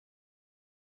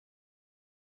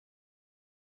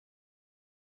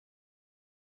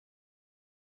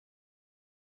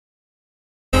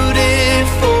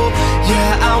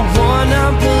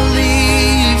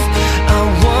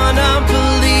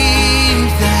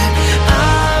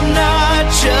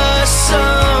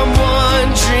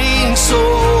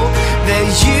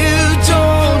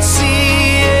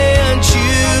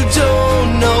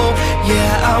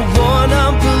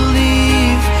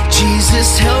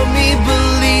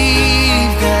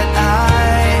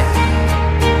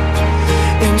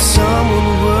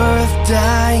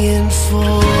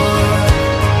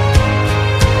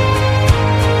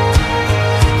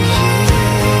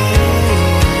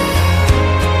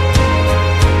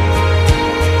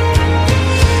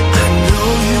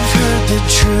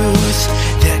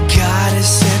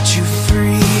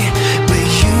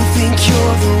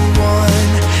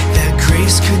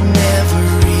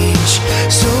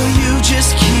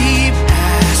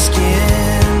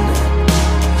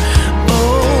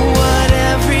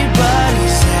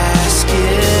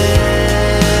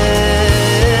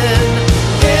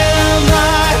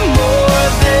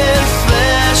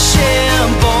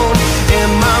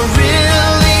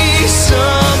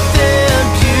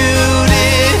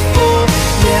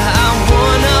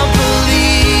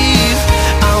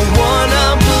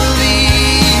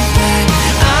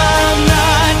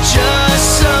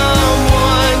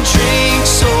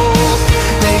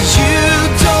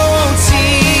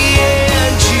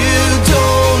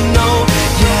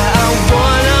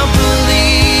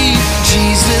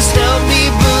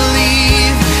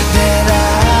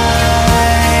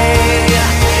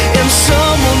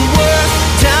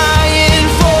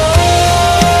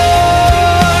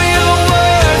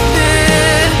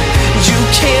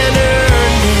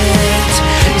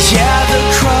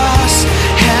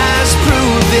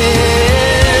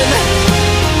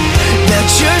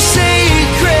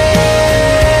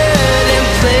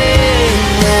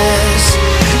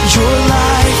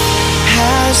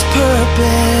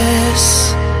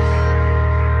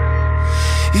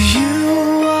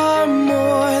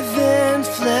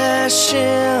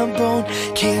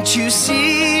alone. Can't you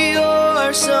see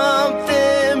you're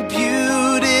something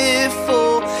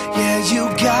beautiful? Yeah, you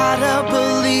gotta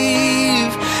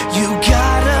believe, you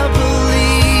gotta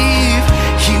believe.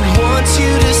 He wants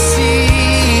you to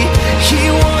see, he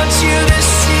wants you to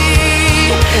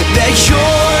see that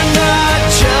you're not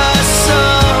just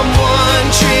someone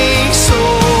dream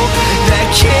soul that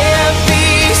can't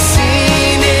be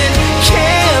seen and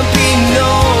can't be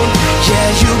known. Yeah,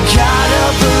 you gotta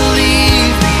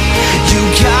believe, you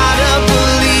gotta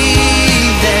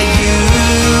believe that you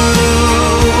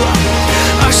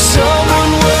are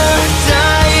someone worth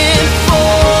dying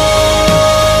for.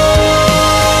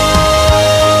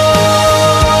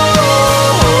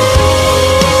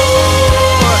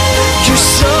 You're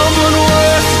someone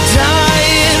worth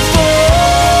dying for.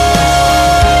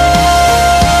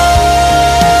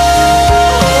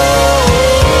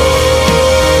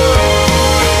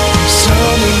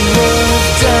 Someone worth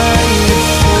dying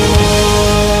for.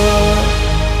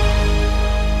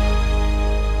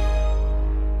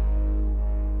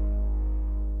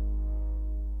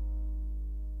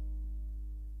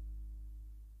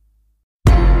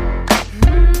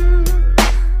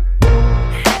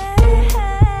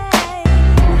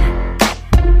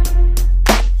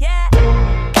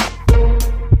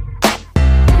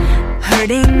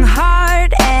 Hurting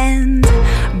heart and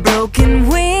broken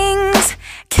wings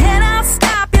cannot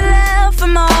stop your love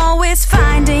from always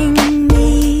finding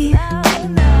me.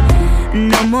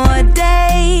 No more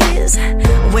days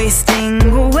wasting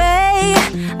away.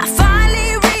 I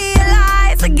finally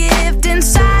realize the gift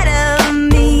inside of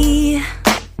me.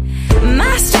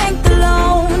 My strength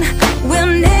alone will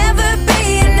never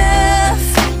be enough,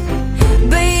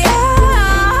 but your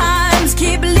arms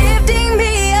keep lifting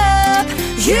me up.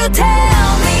 You tell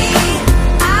me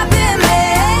I've been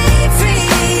made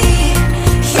free.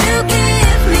 You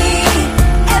give me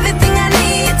everything I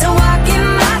need to walk in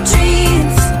my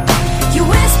dreams. You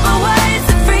whisper words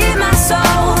that free my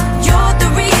soul. You're the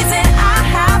reason I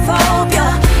have hope.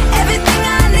 You're everything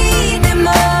I need and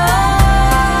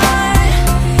more.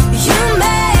 You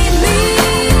made me.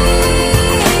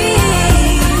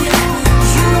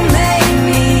 You made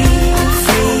me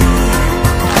free.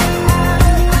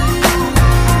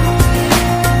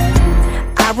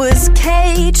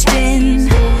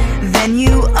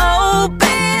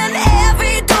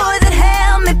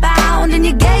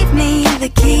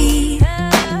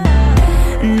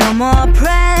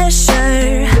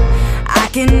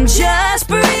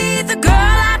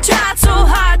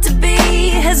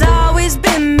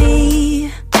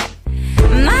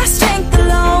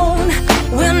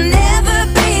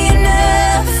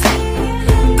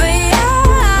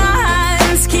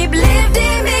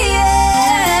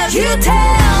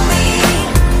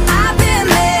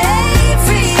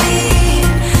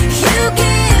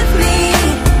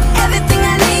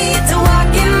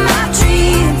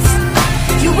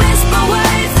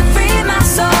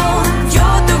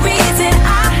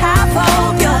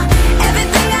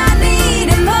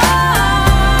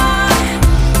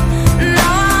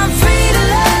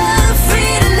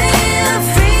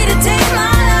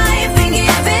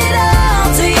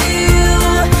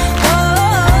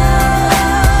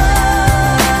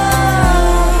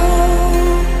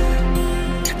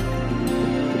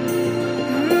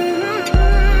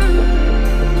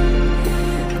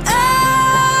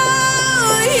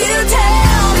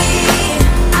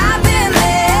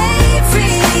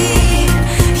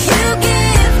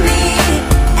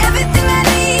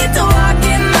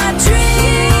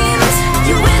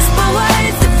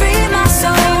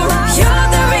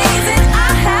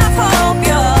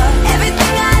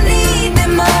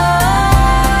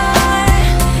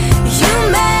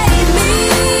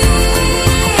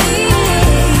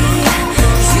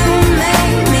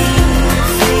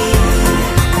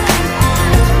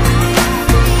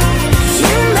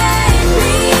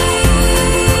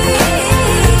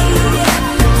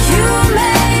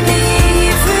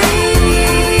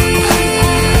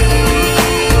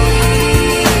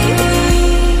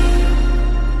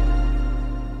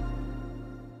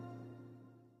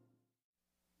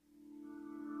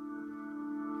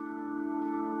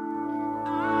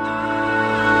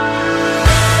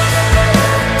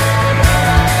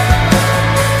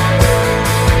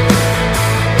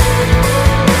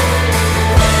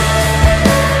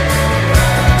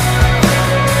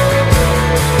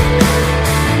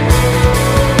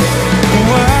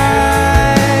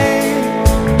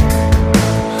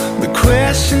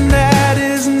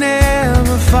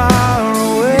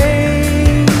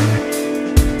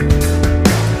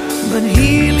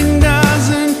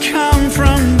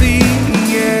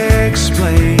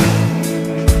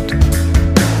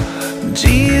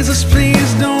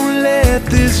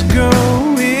 this go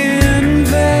in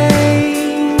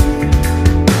vain.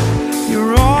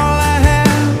 You're all I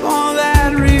have, all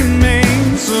that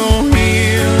remains. So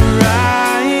here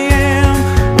I am,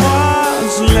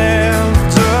 what's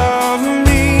left of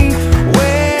me,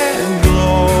 where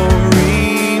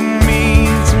glory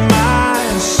meets my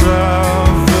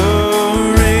suffering.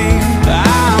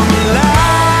 I'm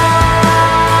alive,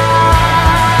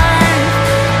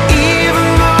 even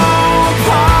though a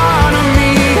part of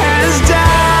me has died.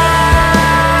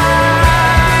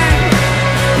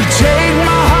 You take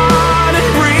my heart and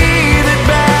breathe it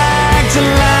back to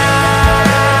life.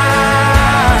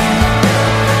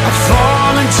 I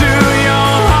fall into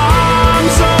your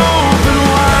arms open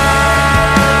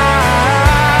wide.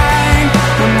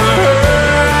 When the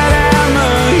hurt and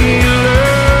the healer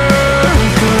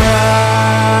collide.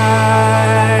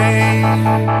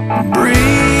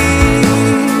 Breathe.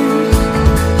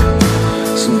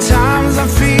 Sometimes I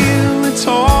feel it's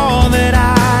all that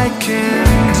I can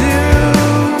do.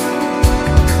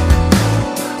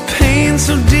 Pain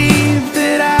so deep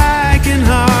that I can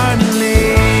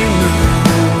hardly move.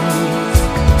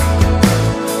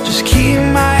 Just keep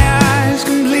my eyes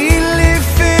completely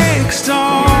fixed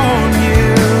on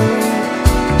you.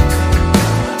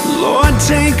 Lord,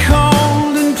 take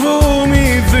hold and pull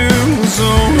me through. So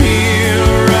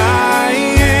here I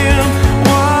am,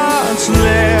 what's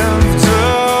left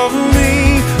of me,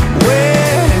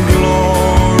 where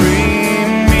glory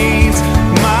meets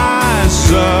my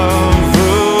suffering.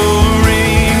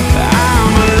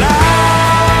 I'm alive,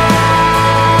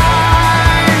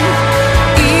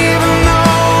 even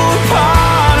though a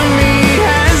part of me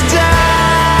has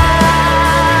died.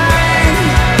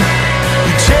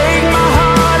 You take my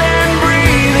heart and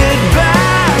breathe it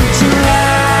back to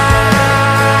life.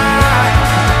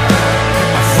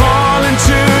 I fall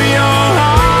into your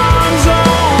arms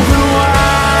open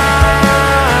wide.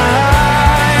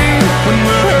 When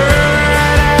the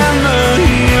hurt and the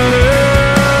healer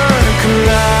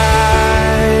collide.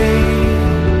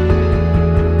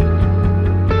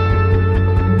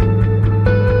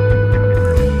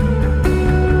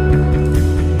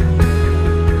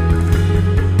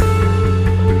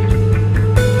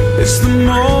 It's the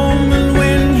moment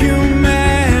when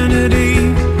humanity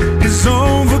is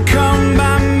overcome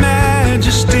by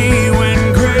majesty, when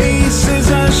grace is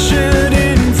ushered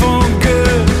in for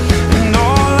good, and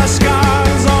all our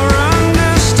scars are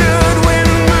understood, when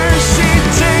mercy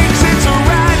takes its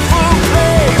rightful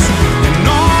place, and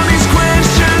all these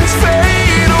questions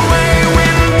fade away,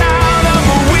 when out of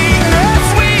our weakness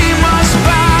we must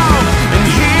bow and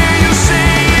hear you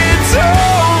say it's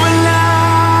over now.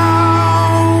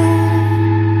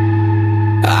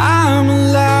 I'm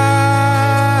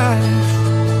alive,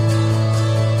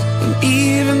 and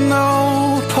even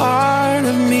though a part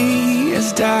of me has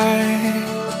died,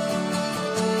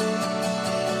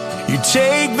 you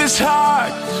take this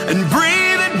heart and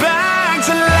breathe it back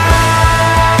to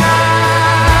life.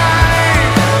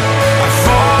 I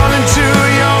fall into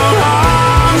your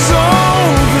arms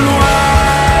open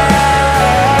wide.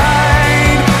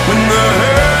 When the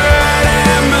hurt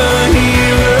and the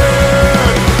healer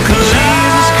collide.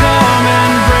 Jesus, come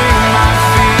and break my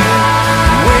fear,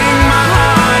 wake my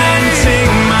heart and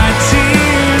take my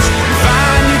tears,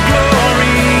 find your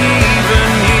glory even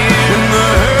here. When the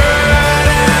hurt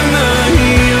and the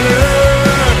healer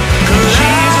collide.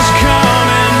 Jesus, come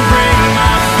and break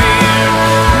my fear,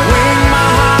 wake my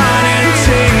heart and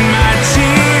take my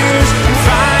tears,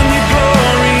 find your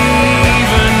glory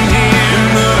even here. When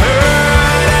the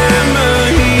hurt and the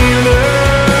healer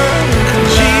collide.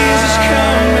 Jesus,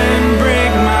 come and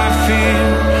break my fear,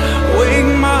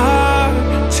 wake my heart,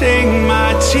 take my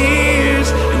tears,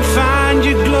 and find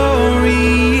your glory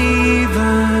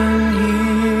even here.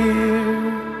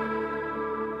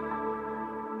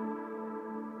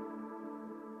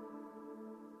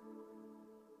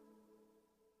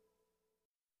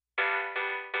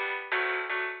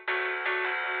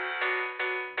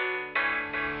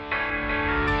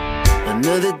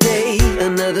 Another day,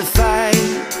 another fight.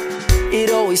 It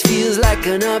always feels like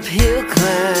an uphill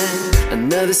climb.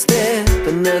 Another step,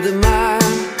 another mile.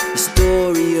 The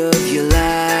story of your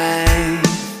life.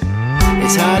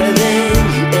 It's harder than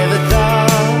you ever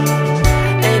thought,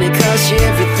 and it costs you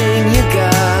everything you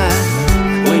got.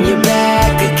 When you're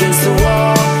back against the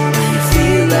wall, and you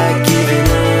feel like giving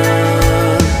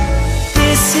up.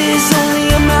 This is only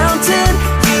a mountain.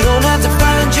 You don't have to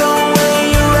find your way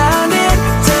around it.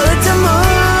 Tell it to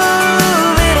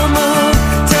move, it'll move.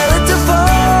 Tell it to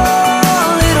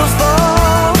fall, it'll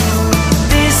fall.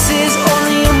 This is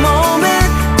only a moment.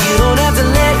 You don't have to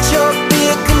let your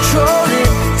fear control it.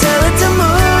 Tell it to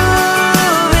move,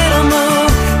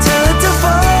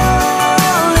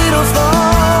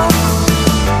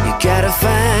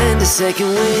 second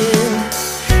wind.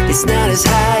 It's not as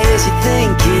high as you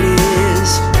think it is.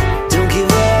 Don't give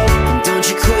up, don't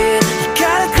you quit. You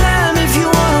gotta climb if you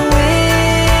wanna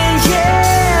win,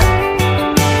 yeah.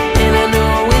 And I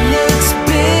know it looks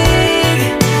big,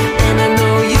 and I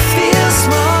know you feel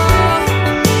small,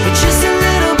 but just a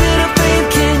little bit of faith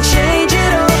can change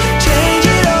it all, change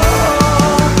it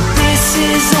all. This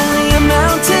is only a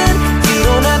mountain. You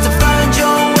don't have to find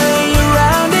your way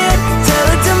around it. Tell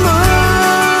it to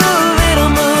move,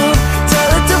 it'll move.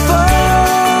 Tell it to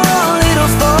fall,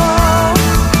 it'll fall.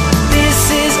 This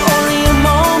is only a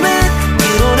moment.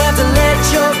 You don't have to let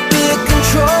your fear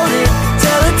control it.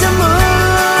 Tell it to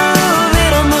move,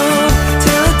 it'll move.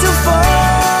 Tell it to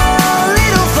fall,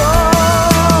 it'll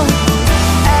fall.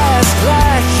 Ask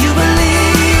like you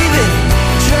believe it.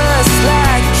 Trust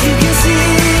like you can see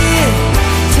it.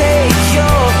 Take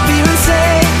your fear and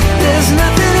say there's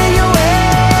nothing in your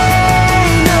way,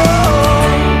 no.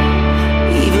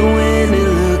 Even when it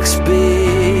looks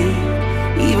big,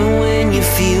 even when you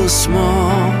feel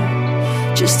small,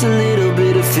 just a little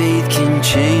bit of faith can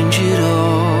change it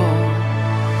all.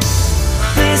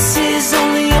 This is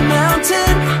only a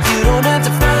mountain. You don't have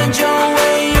to find your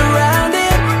way around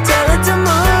it. Tell it to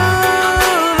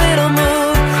move, it'll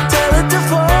move. Tell it to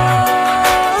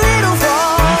fall, it'll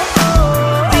fall.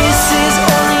 This is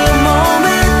only a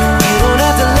moment. You don't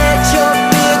have to let your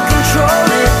fear control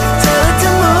it. Tell it to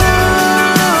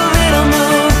move, it'll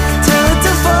move. Tell it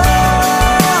to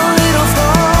fall, it'll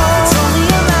fall. It's only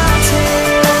a mountain,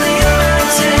 only a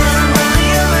mountain, only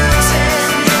a mountain.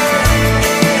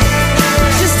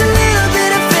 Just a little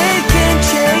bit of faith can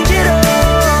change it all.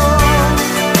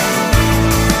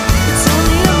 It's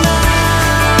only a mountain,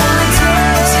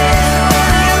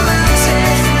 only a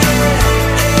mountain.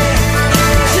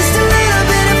 Just a little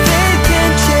bit of faith can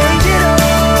change it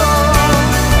all.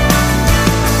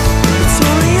 It's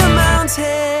only a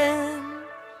mountain.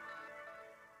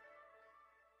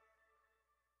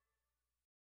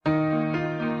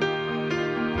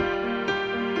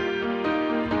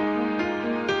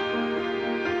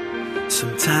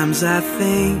 Sometimes I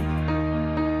think,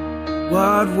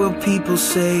 what will people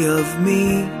say of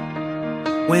me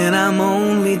when I'm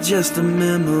only just a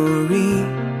memory?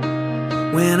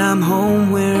 When I'm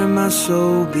home where my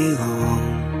soul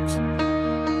belongs.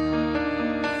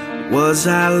 Was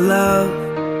I loved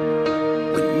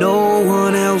when no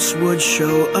one else would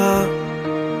show up?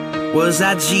 Was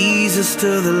I Jesus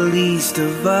to the least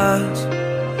of us?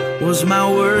 Was my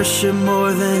worship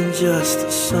more than just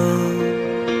a song?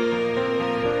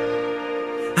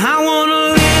 I wanna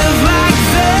live like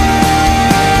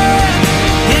that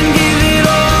and give it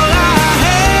all I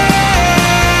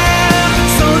have,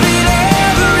 so that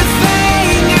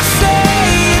everything I say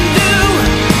and do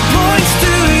points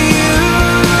to you.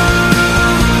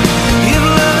 If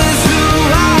love is who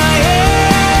I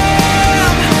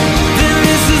am, then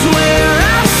this is where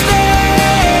I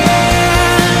stand,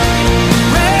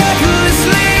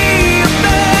 recklessly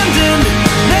abandoned,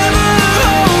 never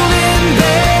holding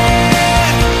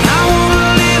back. I wanna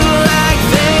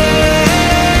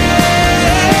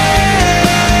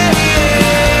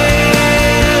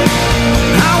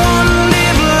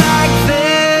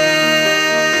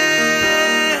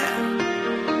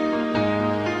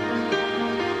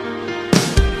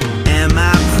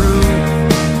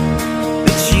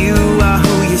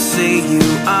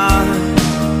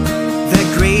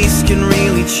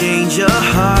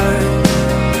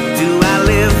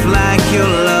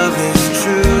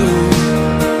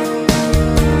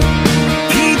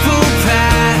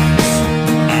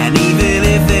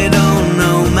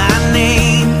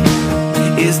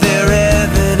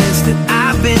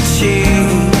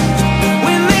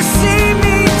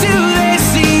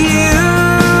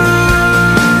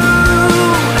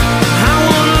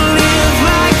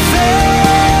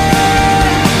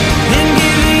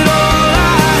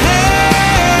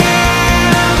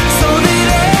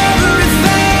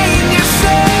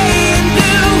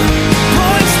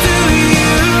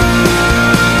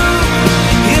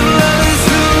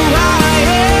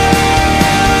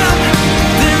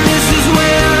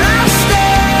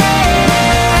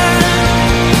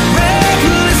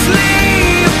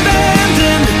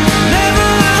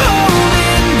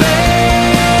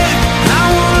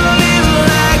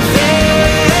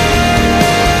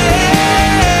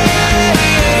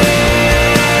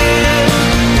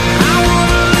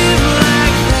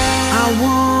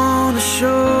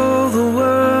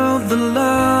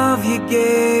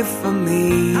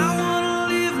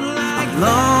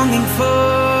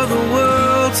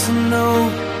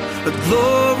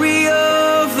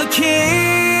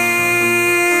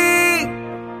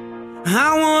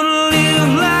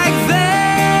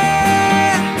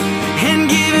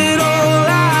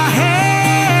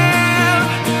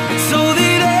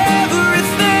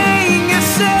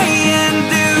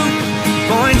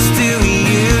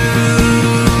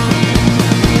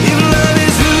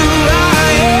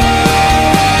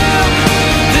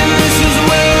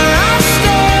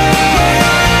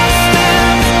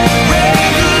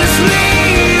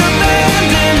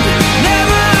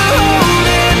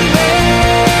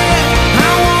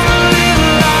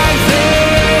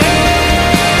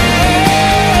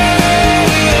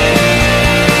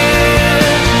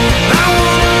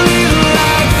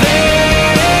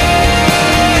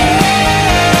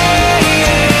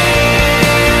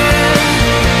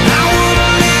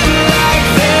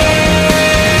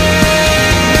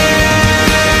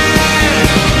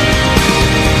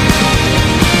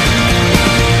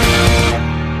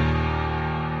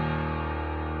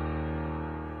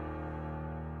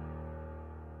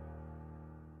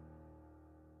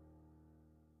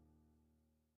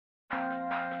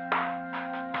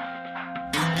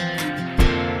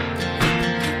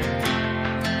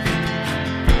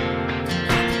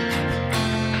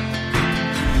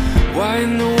How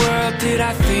in the world did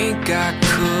I think I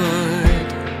could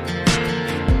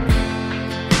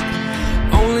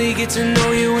only get to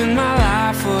know you when my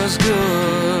life was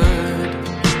good?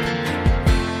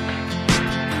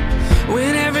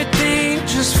 When everything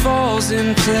just falls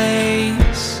in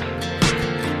place,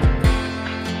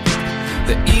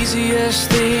 the easiest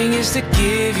thing is to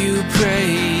give you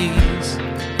praise.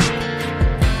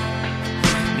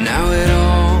 Now it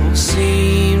all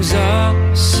seems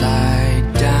upside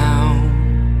down,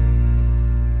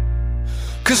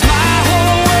 'cause my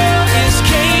whole world is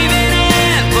caving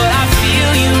in, but I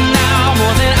feel you now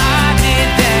more than I did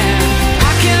then.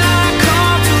 How can I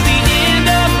come to the end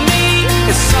of me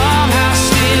and somehow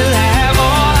still have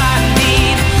all I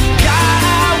need? God,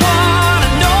 I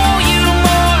wanna know you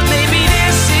more. Maybe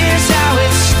this is how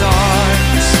it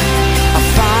starts. I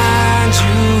find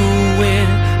you when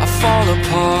I fall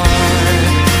apart.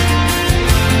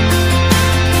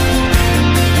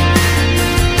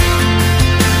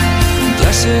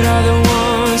 Blessed are the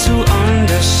ones who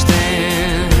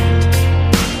understand.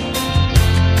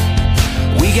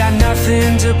 We got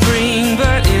nothing to bring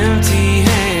but empty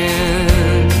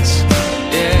hands.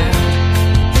 Yeah,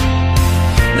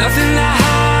 nothing to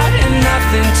hide and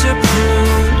nothing to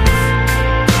prove.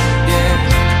 Yeah,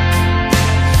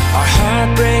 our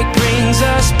heartbreak brings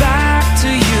us back to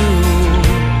you.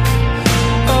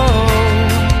 Oh,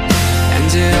 and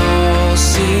it all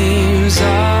seems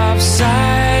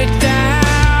upside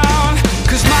down,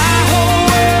 'cause my whole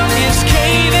world is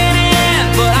caving in,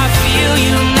 but I feel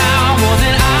you now more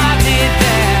than I did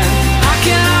then. How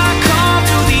can I come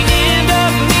to the end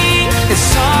of me and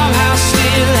somehow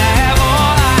still have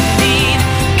all I need?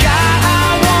 God, I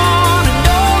wanna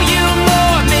know you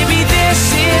more. Maybe this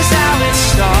is how it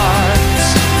starts.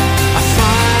 I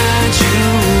find you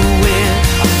when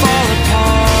I fall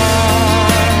apart.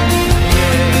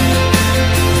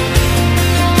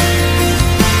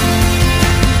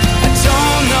 I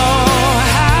don't know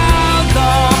how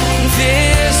long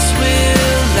this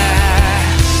will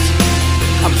last.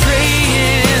 I'm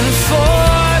praying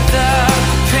for the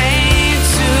pain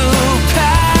to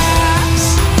pass,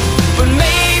 but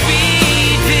maybe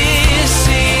this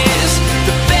is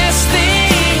the best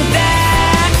thing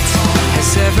that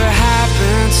has ever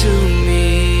happened to me.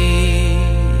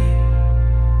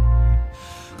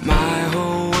 My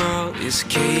whole world is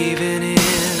caving in,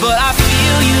 but I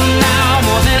feel you now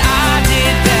more than I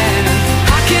did then.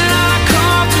 How can I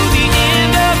come to the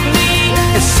end of me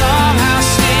and somehow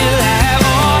still have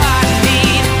all I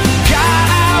need? God,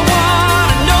 I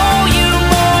wanna know you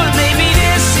more. Maybe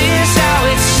this is how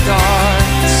it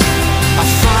starts. I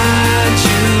find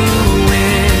you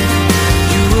when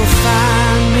you will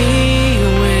find me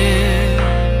when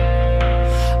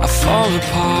I fall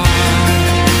apart.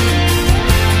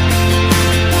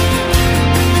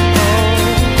 Oh,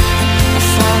 I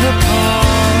fall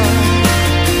apart.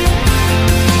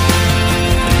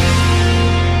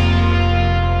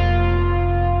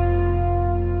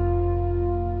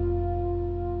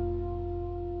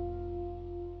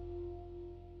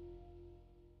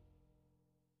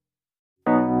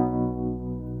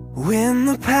 When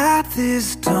the path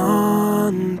is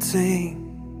daunting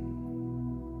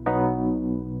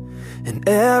and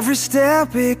every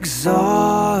step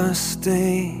exhausting,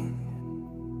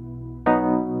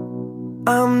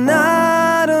 I'm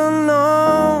not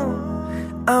alone,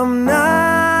 I'm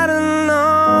not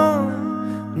alone,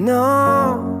 no,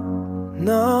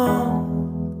 no.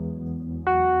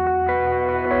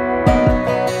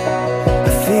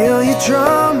 I feel you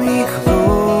draw me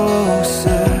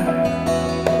closer,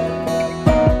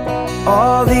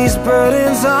 all these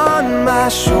burdens on my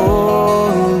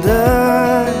shoulder.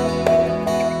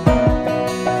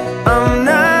 I'm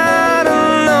not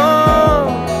alone,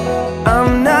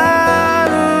 I'm not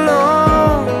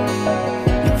alone.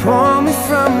 You pull me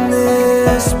from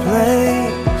this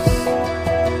place.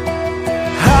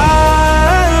 Hallelujah,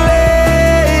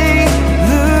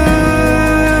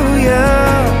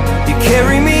 you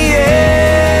carry me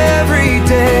every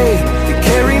day, you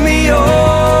carry me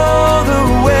all the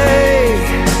way.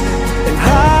 And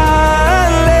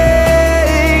hallelujah,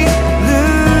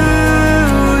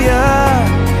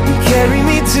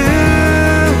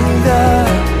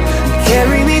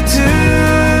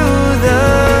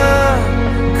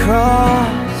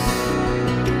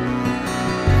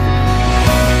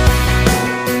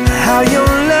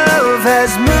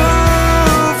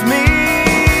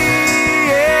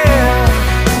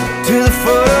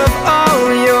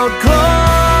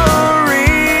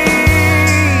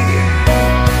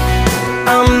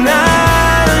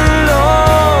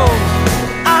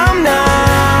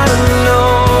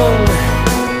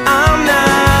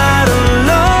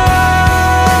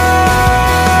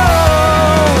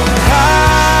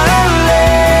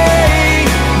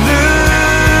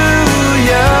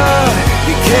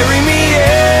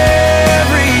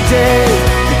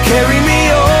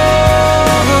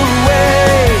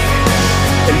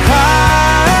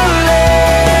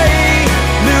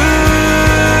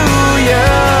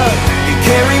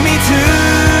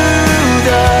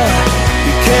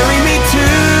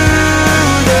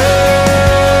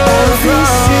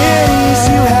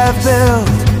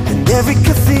 every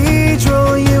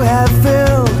cathedral you have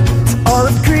filled. To all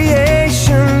of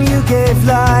creation you gave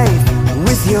life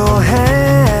with your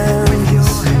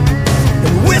hands.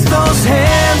 And with those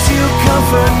hands you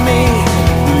comfort me,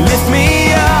 you lift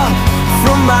me up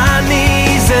from my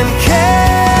knees and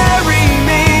carry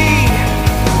me.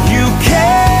 You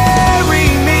carry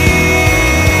me.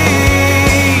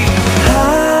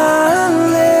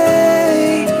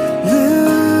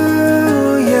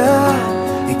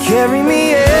 Hallelujah. You carry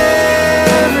me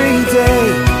every day.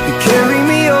 You carry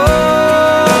me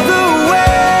all the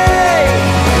way.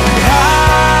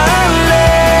 Hallelujah.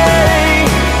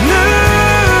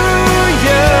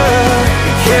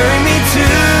 You carry me to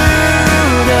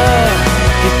the,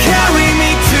 you carry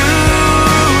me to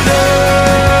the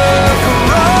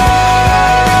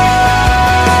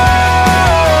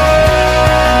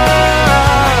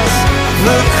cross.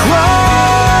 The cross.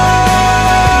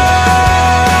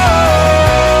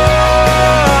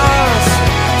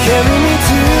 Carry me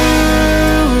to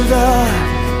the,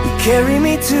 you carry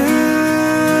me to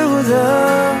the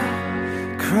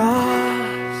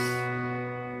cross.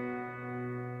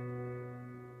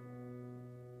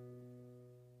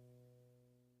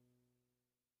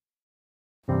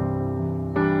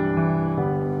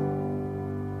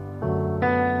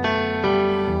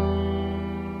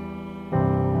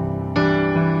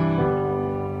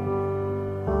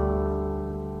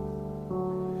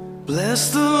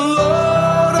 Bless the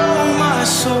Lord, oh my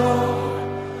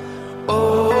soul,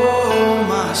 oh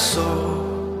my soul.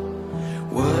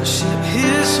 Worship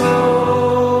His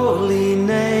holy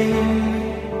name.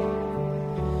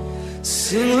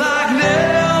 Sing like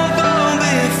never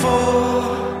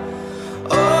before,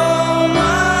 oh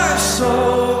my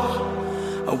soul.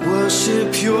 I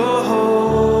worship Your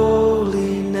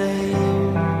holy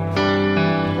name.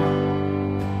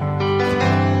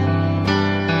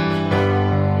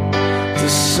 The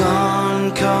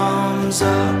sun comes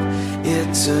up,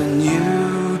 it's a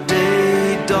new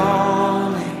day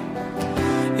dawning.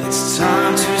 It's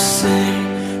time to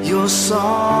sing Your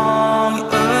song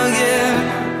again.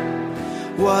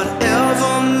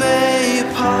 Whatever may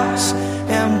pass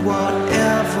and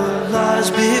whatever lies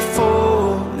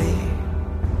before me,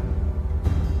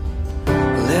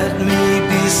 let me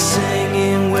be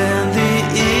singing when the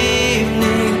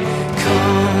evening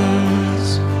comes.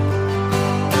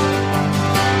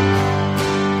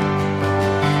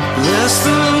 Bless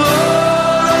the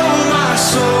Lord, oh my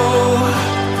soul,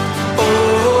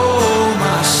 oh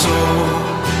my soul.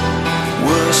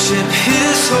 Worship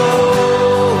His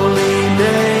holy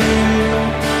name.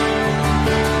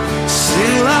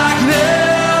 Sing like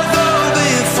never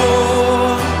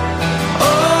before,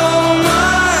 oh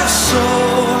my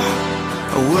soul.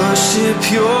 I worship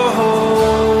Your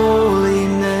holy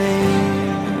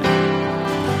name.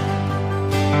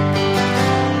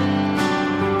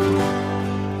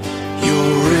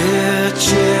 You're rich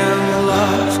in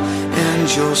love and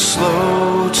You're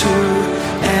slow to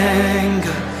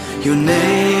anger. Your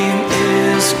name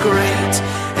is great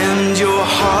and Your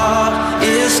heart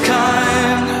is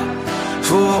kind.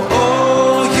 For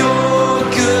all Your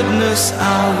goodness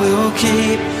I will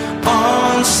keep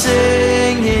on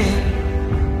singing.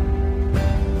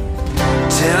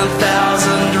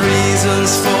 10,000 reasons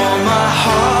for my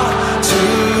heart to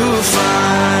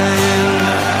find.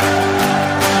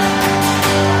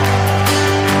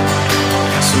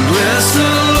 So bless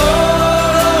the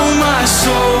Lord, oh my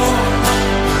soul,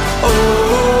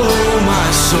 oh my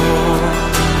soul.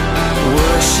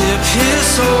 Worship His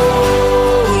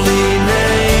holy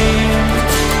name.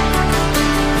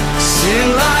 Sing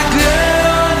like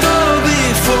never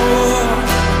before,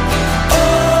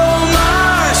 oh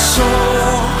my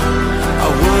soul. I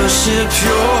worship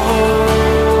Your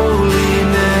holy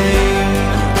name.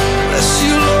 Bless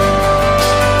You, Lord.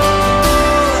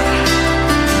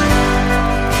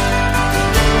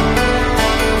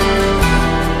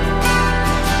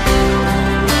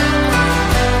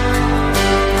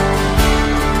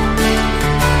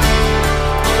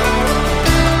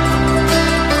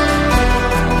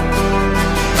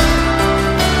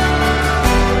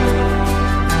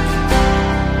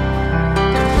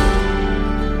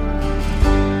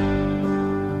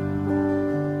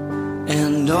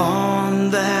 And on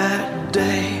that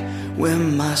day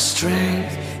when my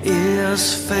strength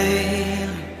is failing,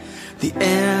 the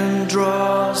end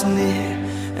draws near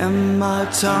and my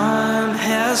time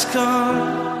has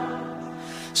come,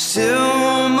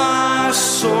 still my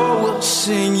soul will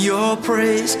sing Your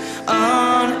praise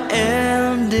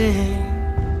unending.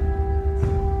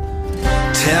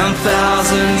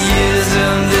 10,000 years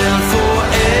and then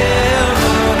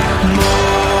forevermore,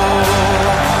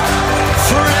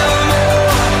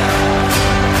 forevermore.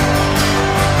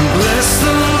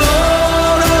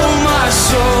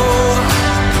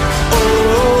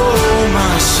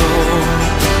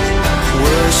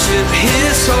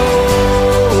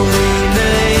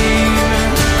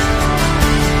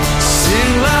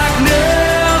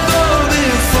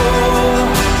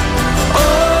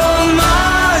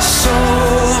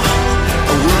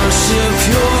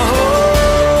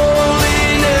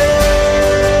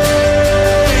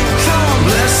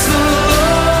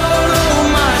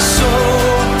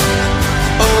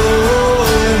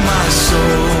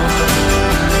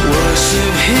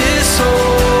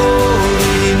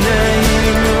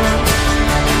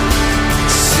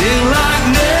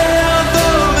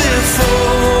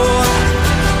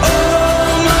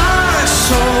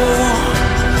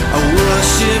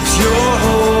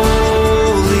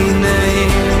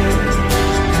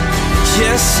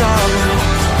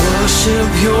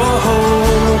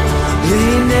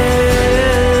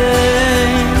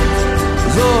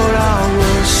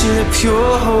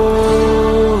 your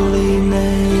holy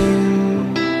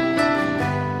name.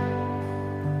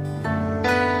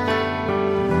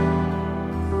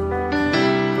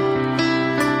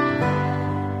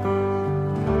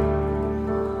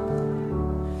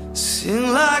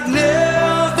 Sing like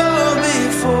never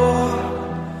before.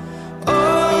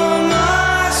 Oh,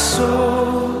 my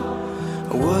soul,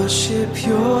 worship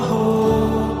your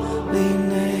holy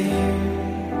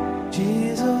name.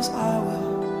 Jesus, I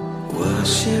will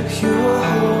worship your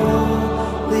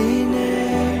holy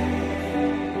name.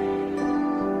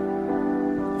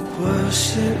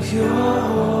 Worship your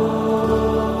holy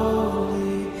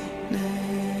name.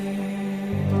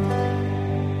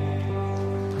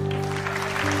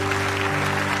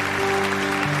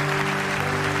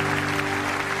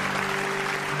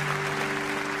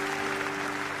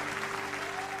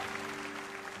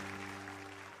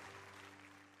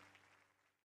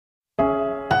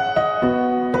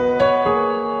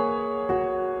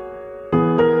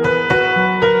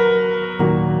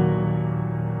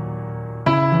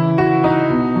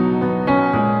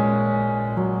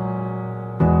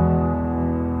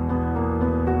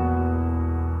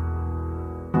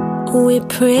 We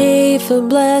pray for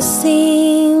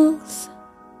blessings,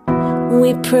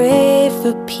 we pray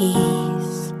for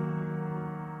peace,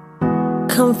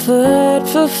 comfort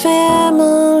for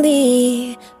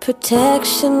family,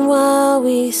 protection while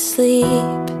we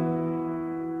sleep.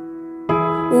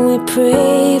 We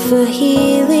pray for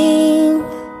healing,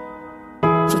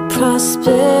 for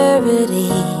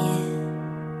prosperity.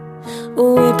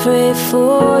 We pray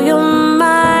for your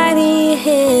mighty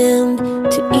hand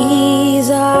to ease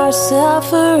our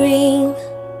suffering.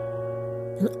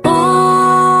 And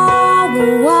all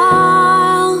the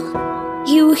while,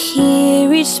 you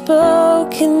hear each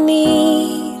spoken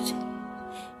need.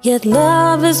 Yet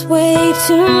love is way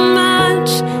too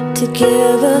much to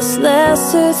give us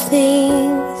lesser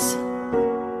things.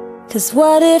 'Cause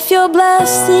what if your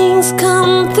blessings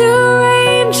come through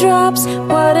raindrops?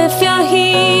 What if your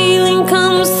healing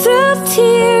comes through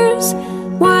tears?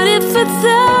 What if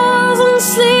 1,000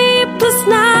 sleepless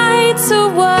nights are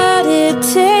what it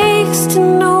takes to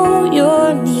know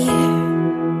you're near?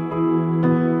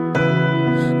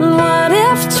 What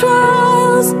if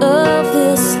trials of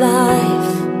this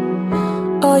life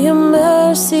are your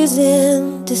mercies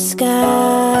in disguise?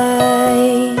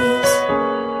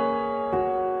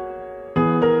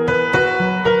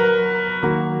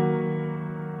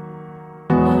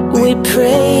 We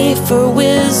pray for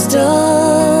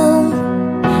wisdom,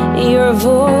 your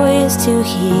voice to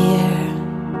hear.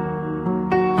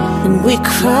 And we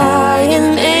cry in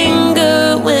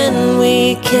anger when we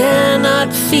cannot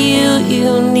feel you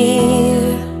near.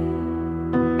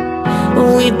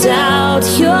 We doubt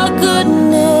your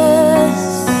goodness,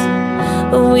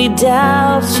 we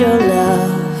doubt your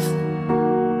love,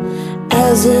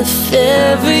 as if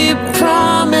every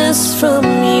promise from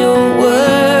your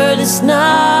word is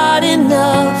not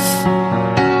enough.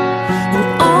 And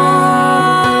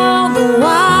all the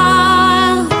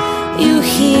while, you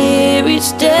hear each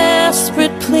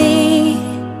desperate plea,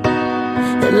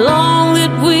 and long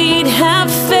that we'd have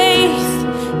faith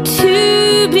to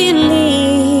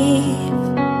believe.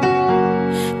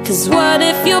 'Cause what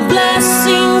if your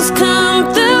blessings come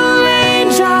through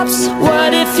raindrops?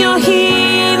 What if your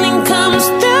healing comes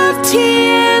through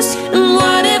tears? And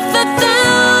what if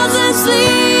 1,000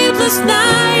 sleepless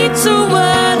nights are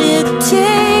what it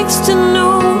takes to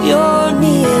know you're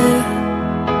near?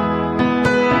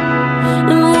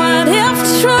 And what if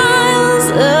trials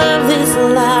of this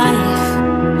life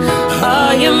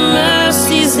are your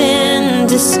mercies in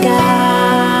disguise?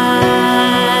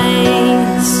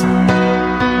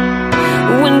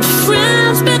 When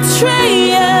friends betray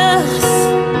us,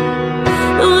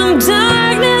 when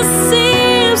darkness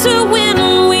seems to win,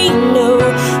 we know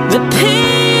the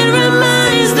pain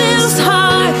reminds this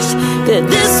heart that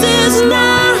this is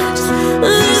not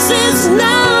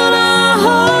our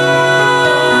home.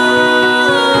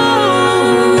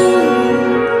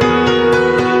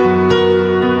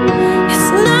 It's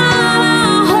not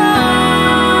our home.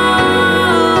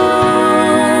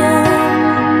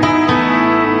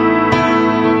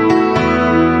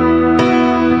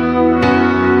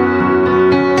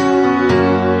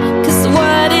 'Cause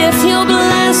what if your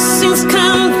blessings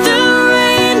come through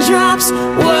raindrops?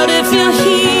 What if your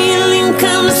healing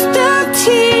comes through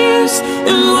tears?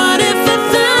 And what if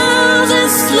 1,000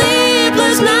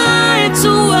 sleepless nights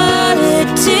are what it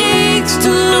takes to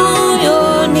know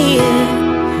you're near?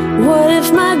 What if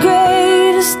my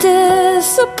greatest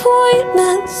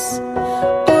disappointments,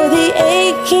 or the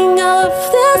aching of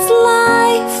this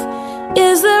life,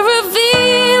 is the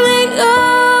revealing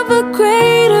of a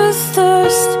greater thought?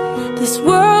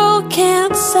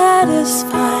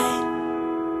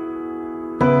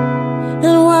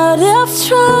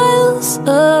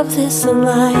 of this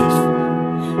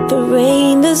life, the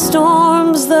rain, the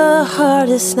storms, the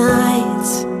hardest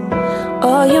nights,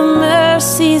 all your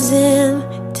mercies in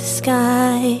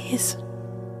disguise.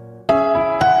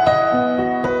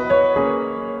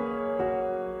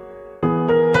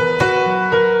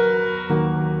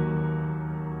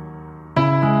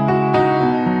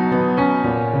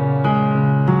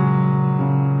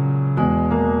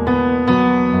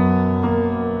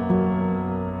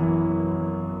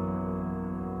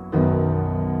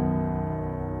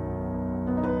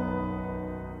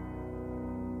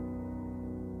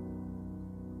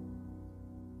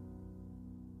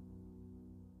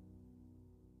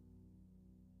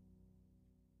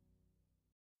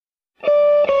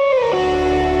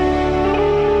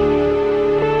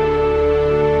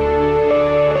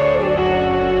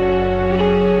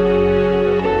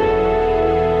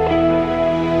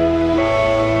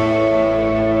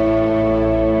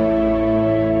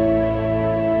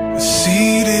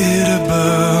 Seated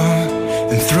above,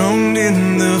 enthroned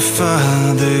in the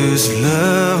Father's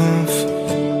love,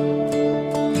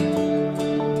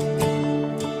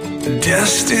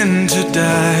 destined to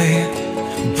die,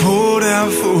 poured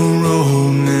out for all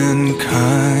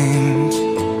mankind.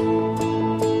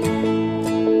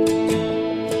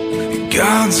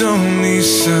 God's only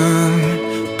Son,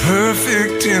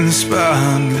 perfect and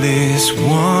spotless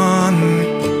one.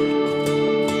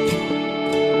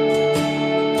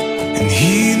 And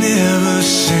he never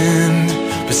sinned,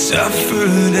 but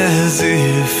suffered as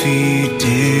if he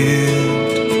did.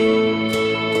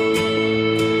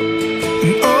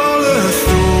 And all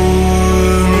authority,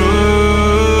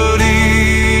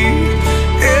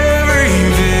 every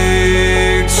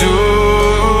victory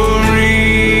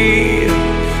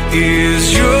is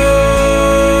yours.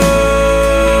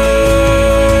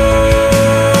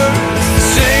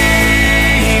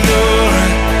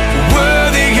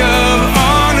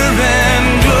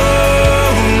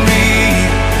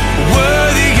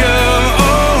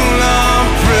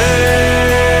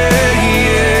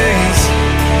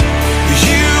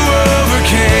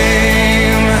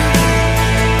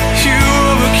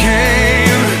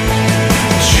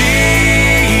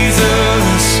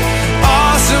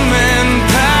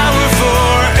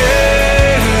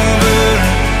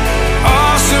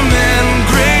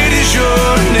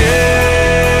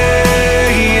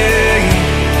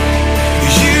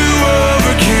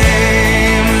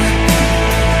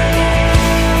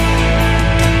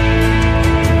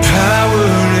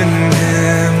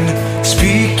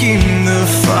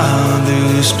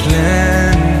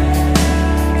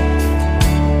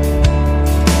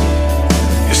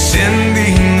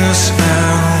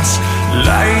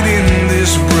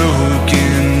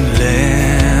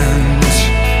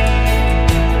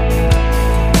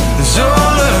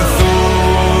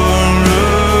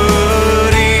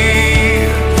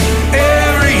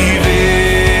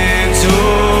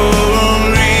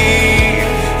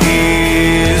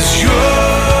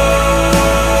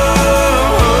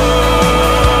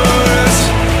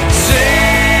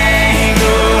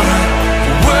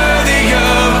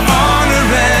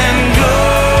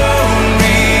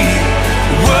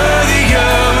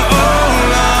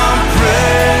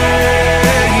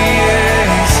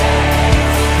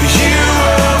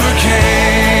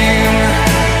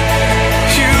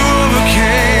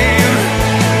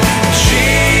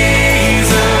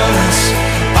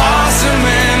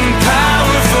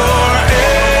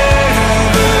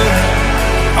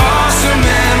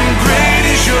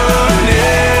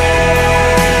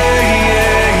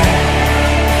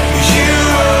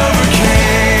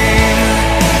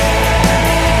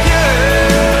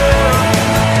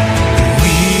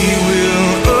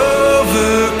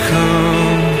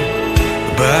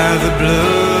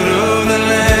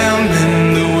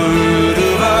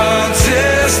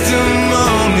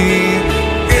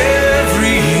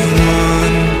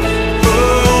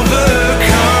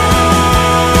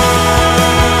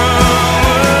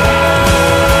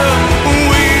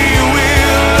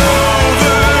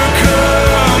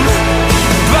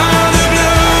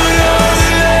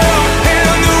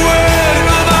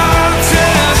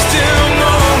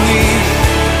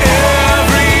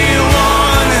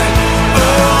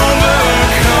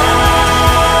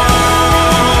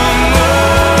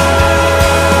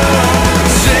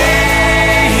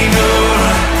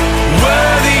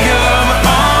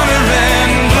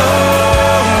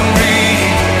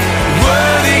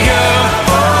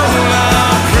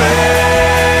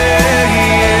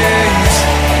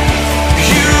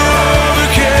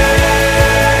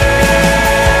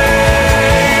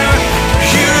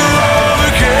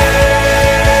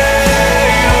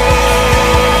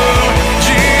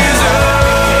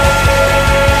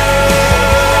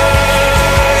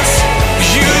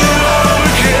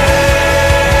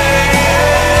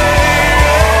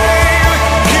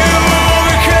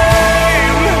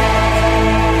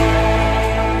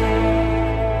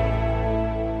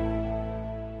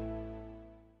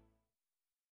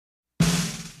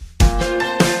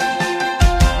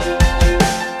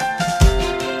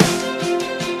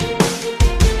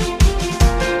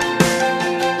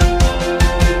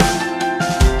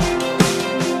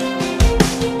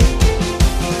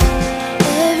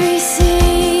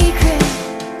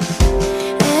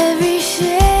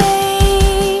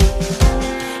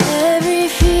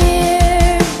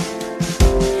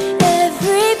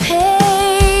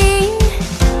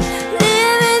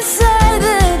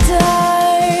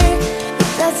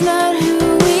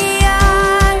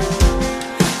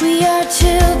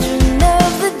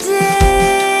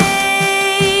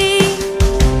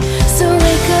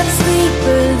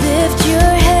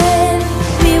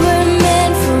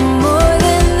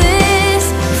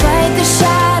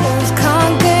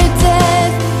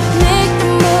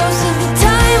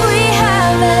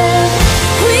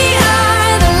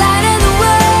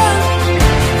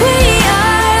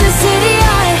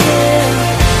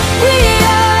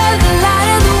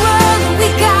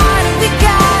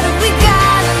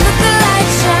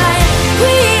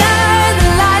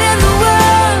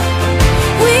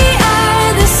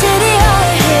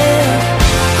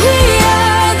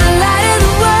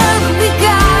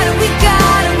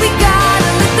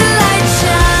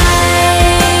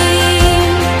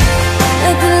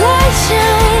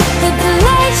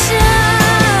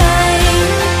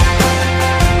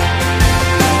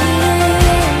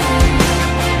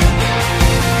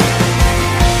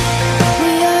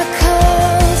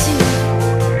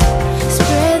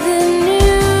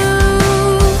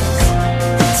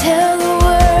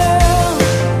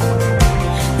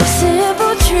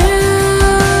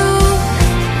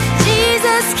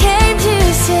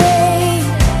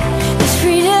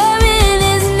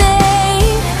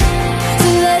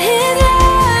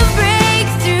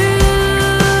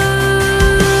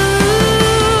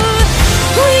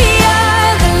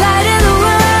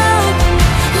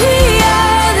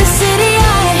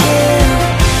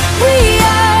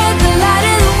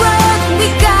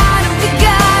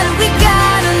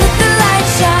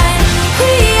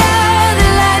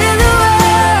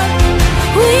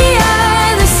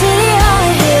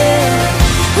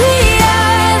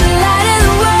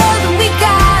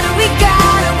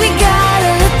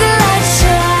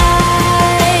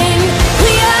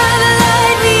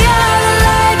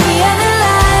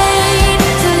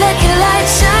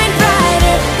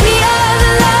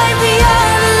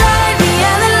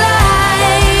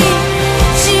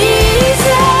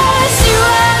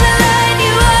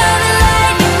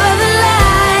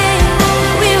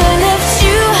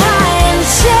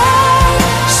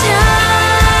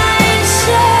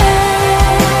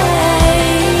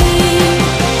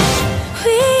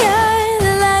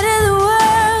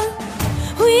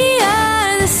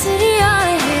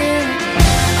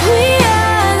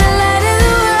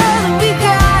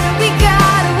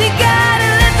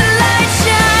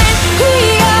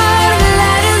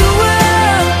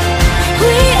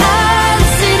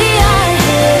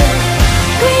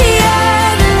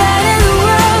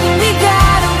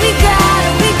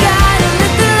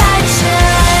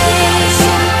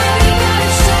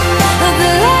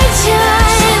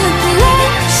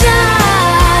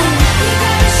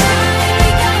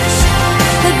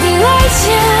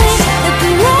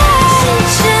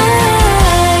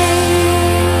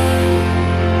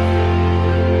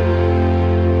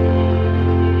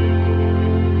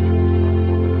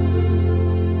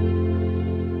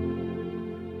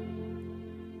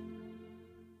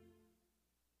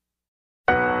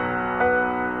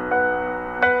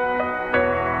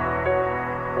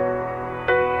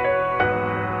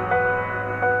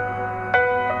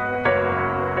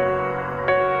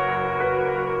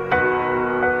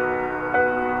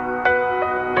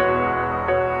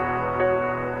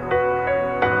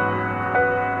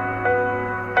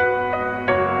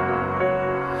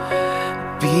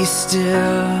 Be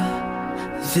still,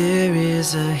 there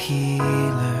is a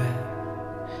healer.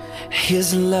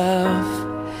 His love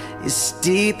is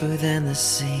deeper than the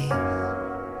sea.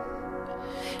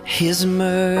 His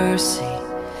mercy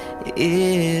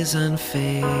is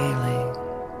unfailing.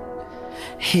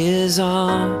 His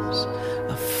arms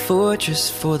a fortress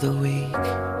for the weak.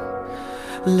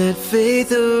 Let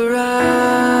faith arise.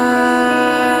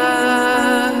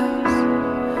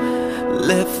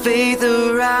 Let faith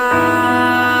arise.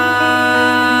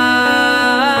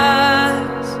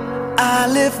 I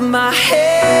lift my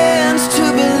hands to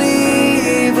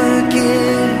believe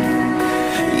again.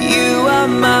 You are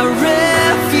my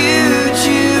refuge,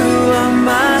 you are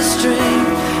my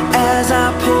strength. As I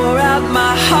pour out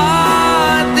my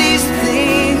heart, these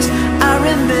things I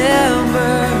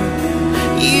remember.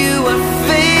 You are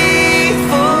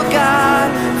faithful, God,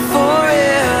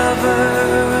 forever.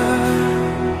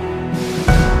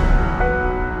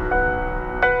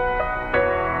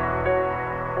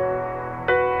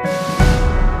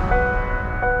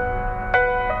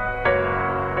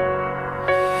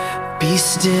 Be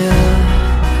still,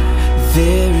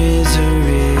 there is a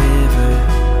river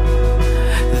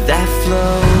that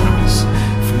flows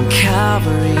from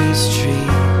Calvary's tree,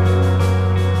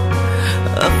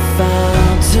 a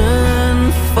fountain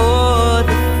for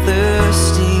the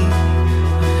thirsty.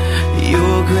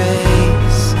 Your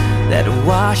grace that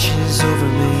washes over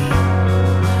me.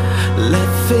 Let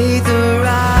faith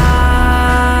arise.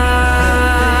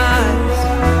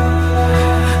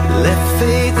 Let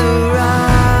faith arise.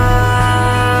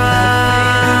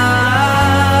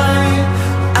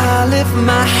 I lift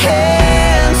my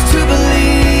hands to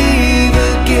believe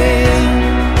again.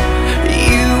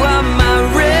 You are my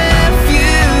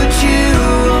refuge, you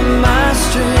are my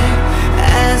strength.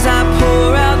 As I pour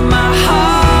out my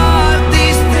heart,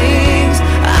 these things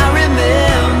I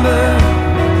remember.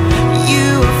 You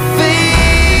are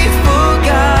faithful,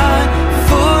 God,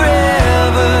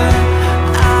 forever.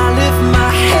 I lift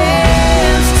my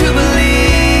hands to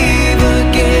believe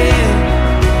again.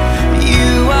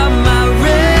 You are my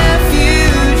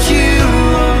refuge, you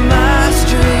are my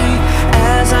strength.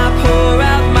 As I pour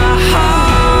out my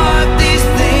heart, these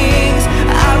things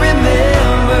I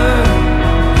remember.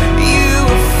 You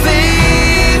are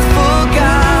faithful,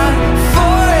 God,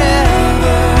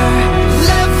 forever.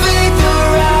 Let faith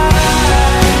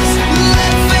arise.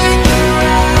 Let faith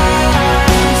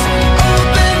arise.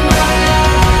 Open my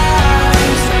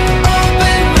eyes.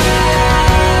 Open my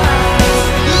eyes.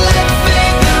 Let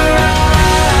faith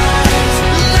arise.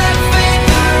 Let faith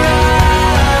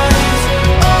arise.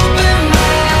 Open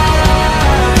my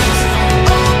eyes.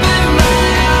 Open my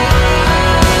eyes.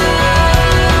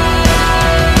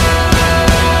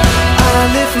 I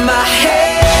lift my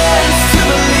hands to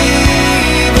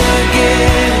believe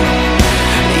again.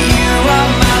 You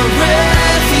are my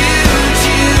refuge,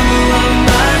 you are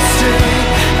my strength.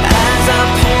 As I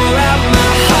pour out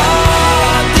my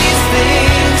heart, these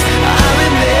things I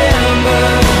remember.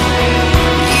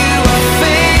 You are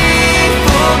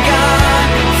faithful, God,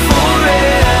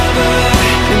 forever.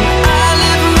 And I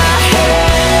lift my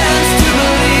hands to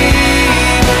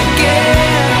believe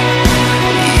again.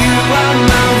 You are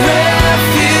my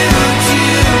refuge,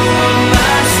 you are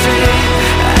my strength.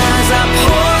 As I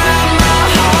pour out my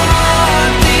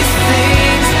heart, these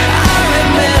things I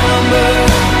remember.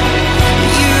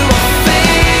 You are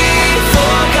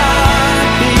faithful, God,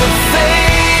 you're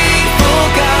faithful,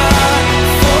 God,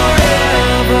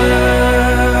 forever.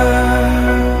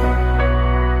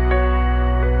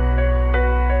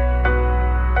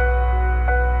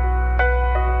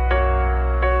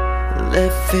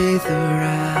 Let faith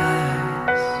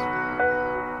arise.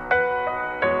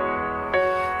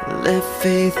 Let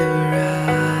faith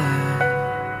arise.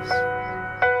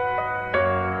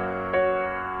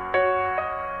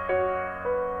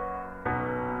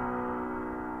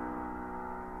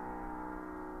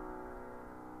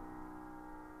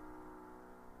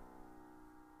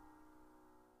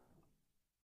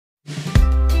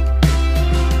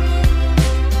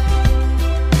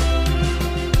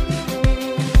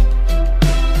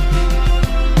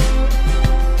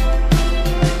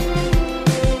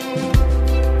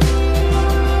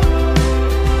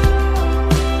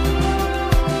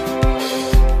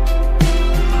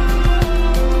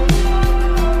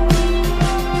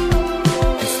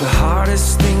 It's the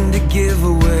hardest thing to give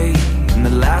away, and the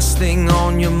last thing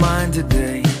on your mind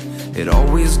today. It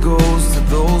always goes to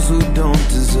those who don't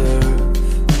deserve.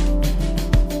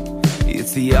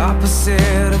 It's the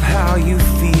opposite of how you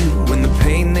feel when the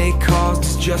pain they caused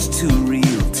is just too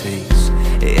real. Takes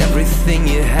everything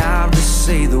you have to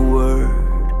say the word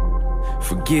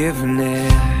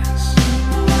forgiveness.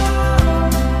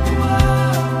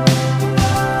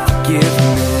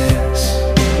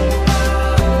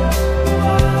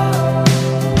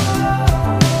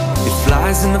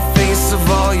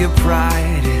 your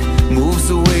pride, it moves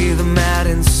away the mad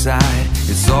inside.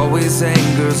 It's always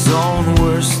anger's own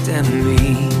worst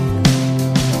enemy.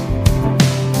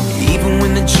 Even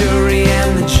when the jury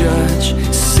and the judge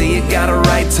say you got a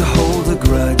right to hold a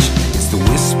grudge, it's the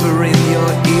whisper in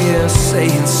your ear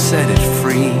saying set it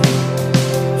free.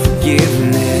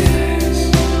 Forgiveness.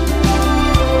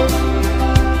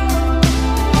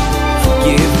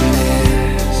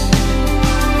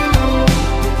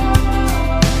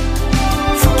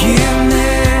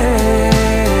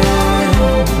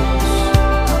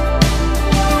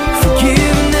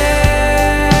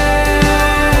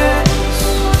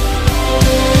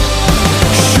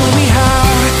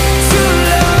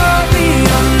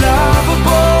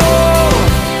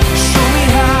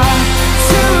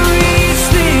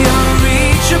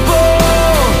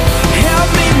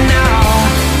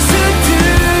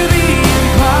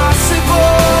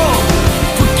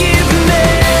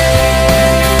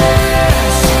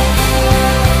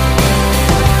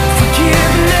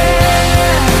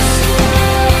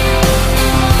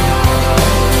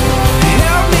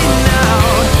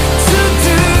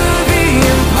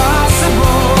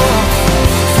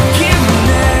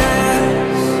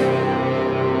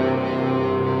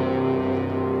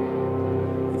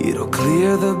 It'll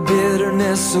clear the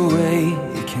bitterness away.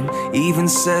 It can even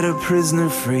set a prisoner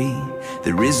free.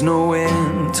 There is no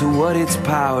end to what its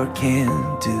power can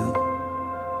do.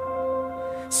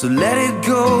 So let it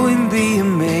go and be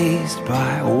amazed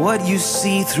by what you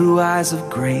see through eyes of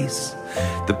grace.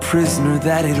 The prisoner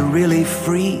that it really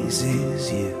frees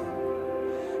is you.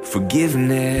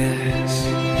 Forgiveness.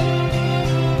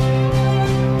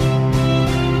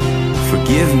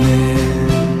 Forgiveness.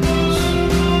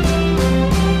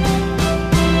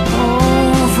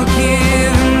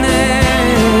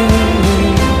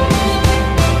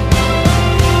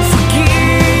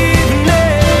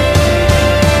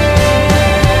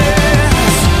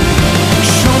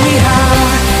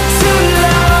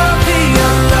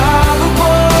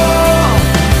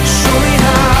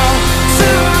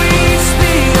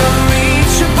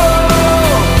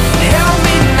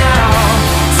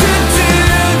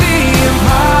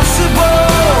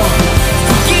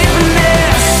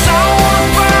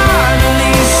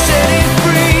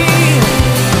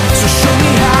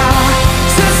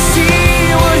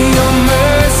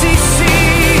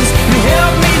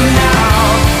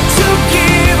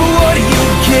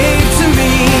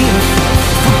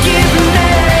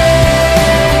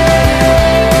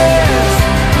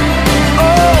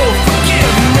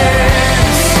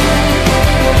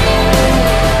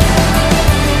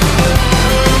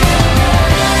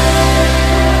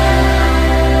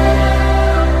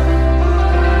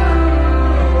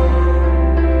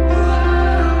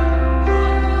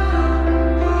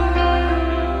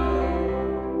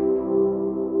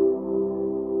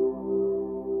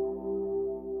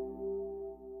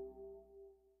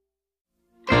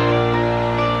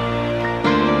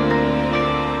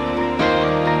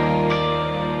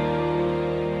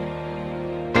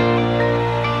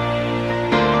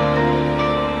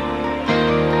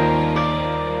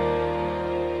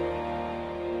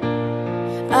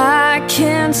 I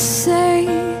can't say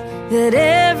that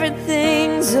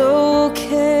everything's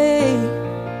okay,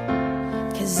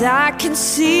 'cause I can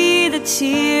see the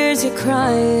tears you're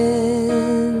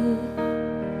crying.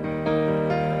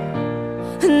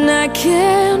 And I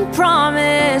can't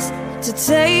promise to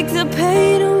take the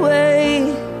pain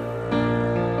away,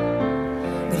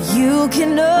 but you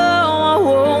can know I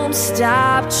won't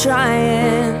stop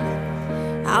trying.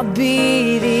 I'll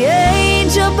be the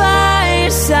angel by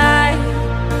your side.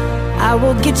 I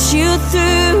will get you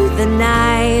through the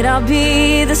night. I'll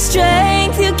be the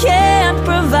strength you can't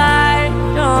provide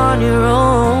on your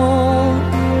own.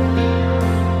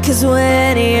 'Cause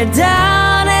when you're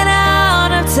down and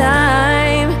out of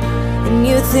time, and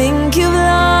you think you've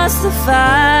lost the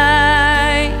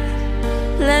fight,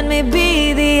 let me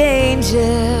be the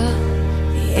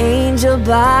angel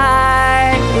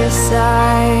by your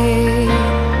side.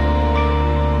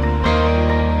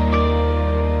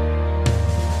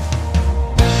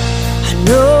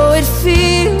 No, it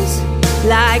feels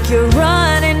like you're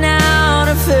running out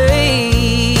of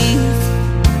faith,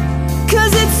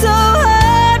 'cause it's so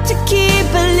hard to keep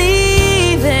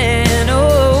believing.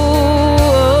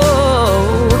 Oh,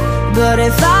 but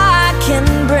if I can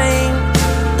bring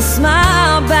a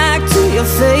smile back to your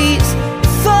face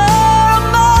for a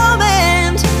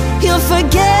moment, you'll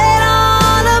forget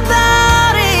all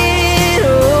about it.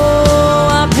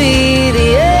 Oh, I'll be the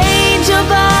angel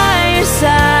by your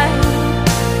side.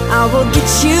 I will get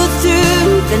you through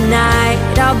the night.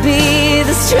 I'll be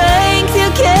the strength you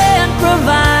can't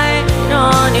provide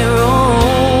on your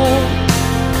own.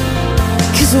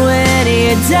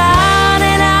 you're down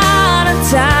and out of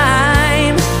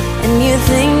time, and you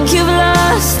think you've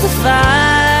lost the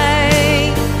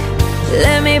fight,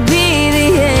 let me be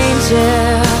the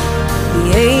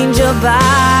angel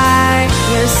by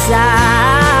your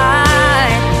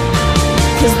side.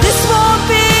 'Cause this won't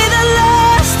be the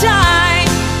last time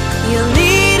you'll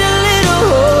need a little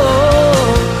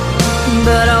hope,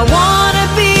 but I wanna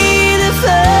be the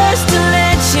first to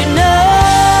let you know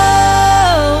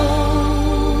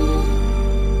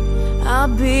I'll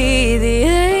be the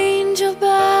angel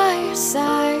by your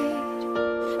side.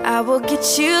 I will get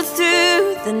you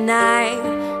through the night.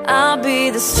 I'll be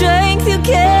the strength you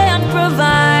can't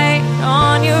provide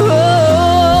on your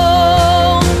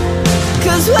own.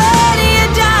 'Cause when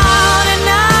you're down and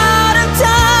out of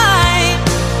time,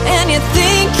 and you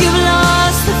think you've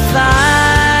lost the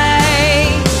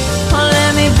fight, oh,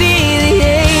 let me be the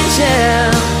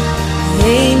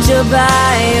angel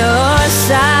by your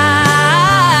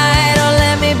side. Oh,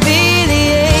 let me be the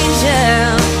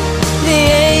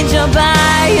angel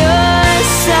by your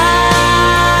side.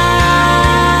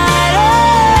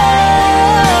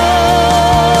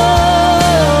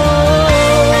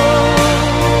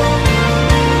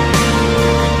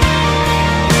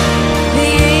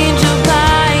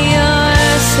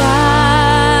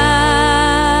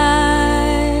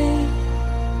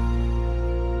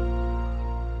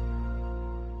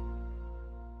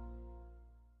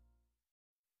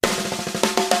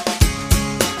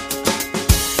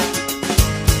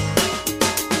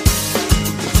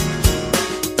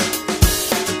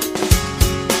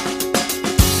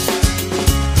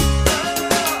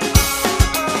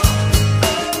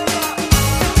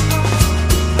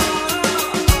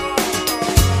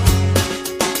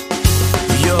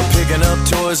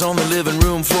 On the living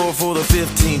room floor for the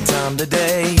 15th time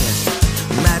today,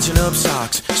 matching up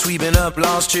socks, sweeping up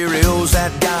lost Cheerios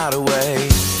that got away.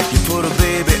 You put a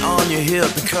baby on your hip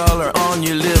and color on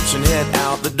your lips and head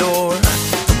out the door.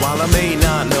 And while I may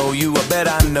not know you, I bet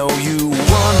I know you.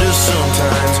 Wonder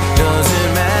sometimes, does it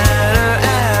matter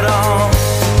at all?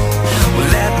 Well,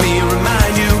 let me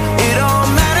remind you, it all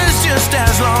matters just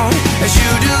as long as you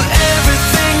do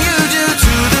everything you do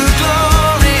to the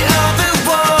glory of the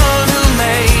one who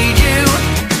made you.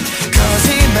 'Cause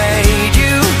he made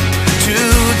you to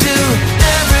do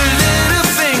every little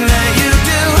thing that you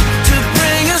do to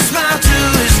bring a smile to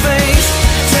his face.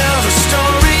 Tell the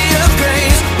story of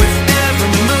grace with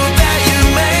every move that you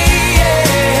make,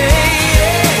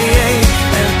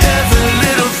 and every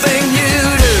little thing you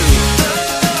do.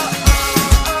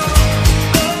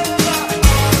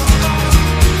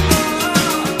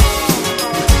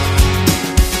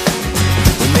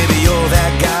 Well, maybe you're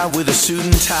that guy with a suit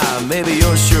and tie. Maybe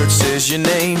your shirt says your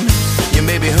name. You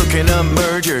may be hooking up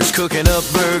mergers, cooking up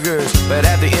burgers, but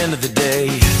at the end of the day,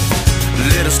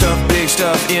 little stuff, big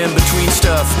stuff, in between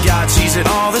stuff, God sees it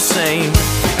all the same.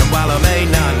 And while I may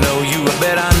not know you, I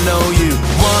bet I know you.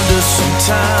 Wonder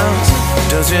sometimes,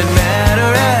 does it matter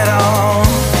at all?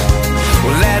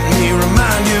 Well, let me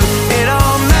remind you, it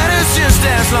all matters just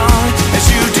as long as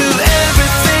you do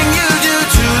everything you do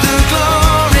to the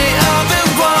glory of the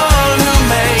one who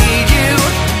made you.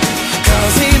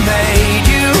 'Cause he made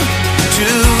you to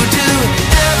do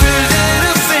every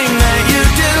little thing that you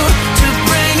do to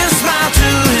bring a smile to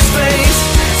his face.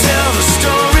 Tell the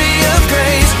story of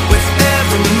grace with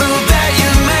every move that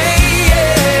you make,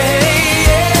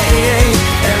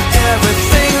 and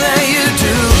everything that you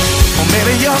do. Or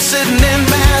maybe you're sitting in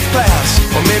math class,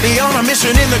 or maybe on a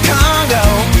mission in the Congo,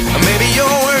 or maybe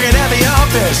you're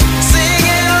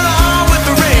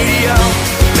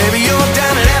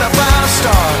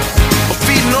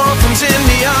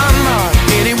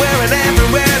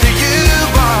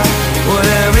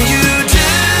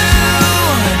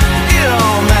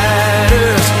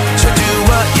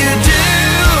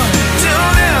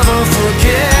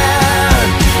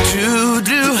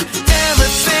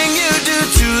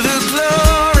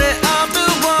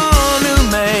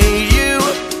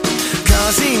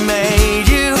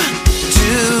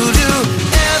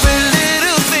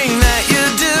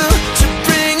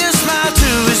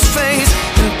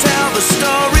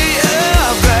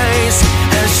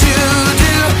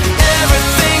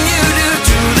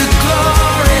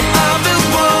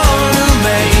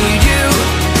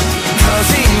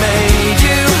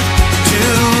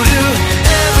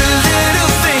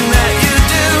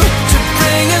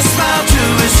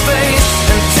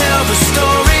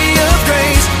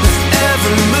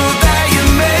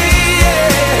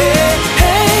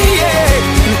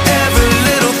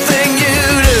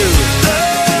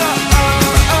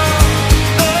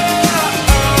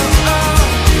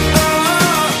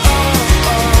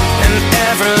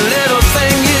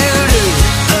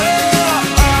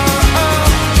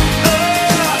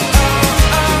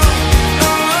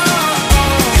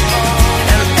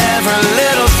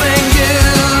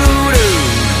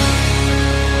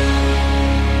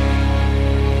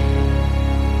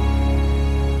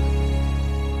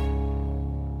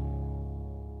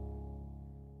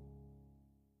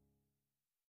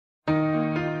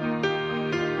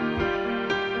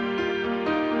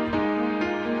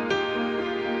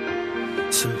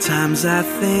Sometimes I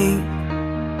think,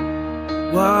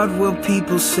 what will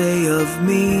people say of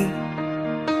me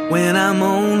when I'm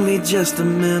only just a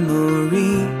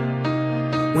memory?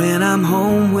 When I'm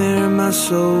home where my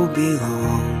soul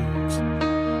belongs.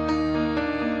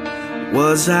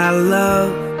 Was I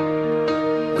loved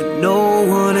when no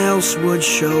one else would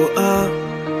show up?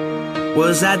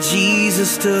 Was I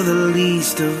Jesus to the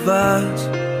least of us?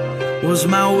 Was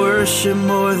my worship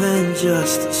more than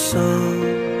just a song?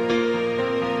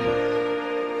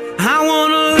 I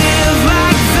wanna live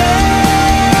like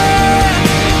that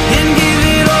and give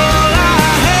it all I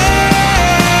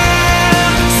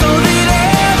have, so that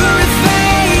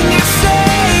everything I say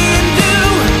and do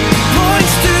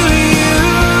points to you.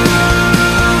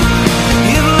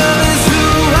 If love is who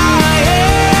I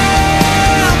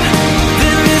am,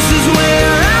 then this is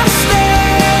where I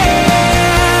stand.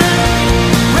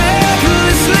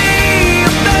 Recklessly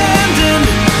abandoned,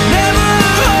 never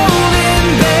holding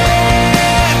back.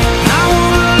 I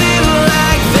wanna live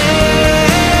like that.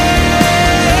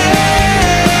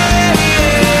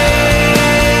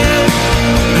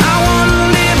 I wanna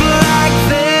live like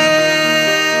that.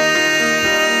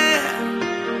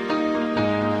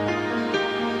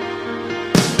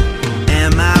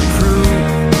 Am I proof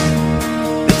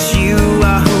that you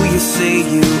are who you say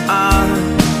you are?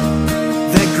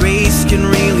 That grace can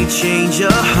really change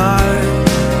your heart?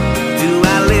 Do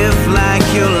I live like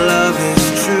your love is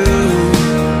true?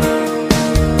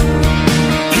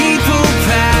 People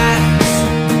pass,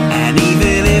 and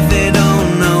even if they don't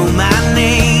know my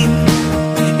name,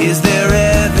 is there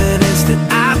evidence that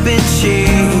I've been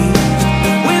changed?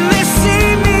 When they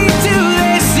see me, do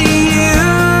they see you?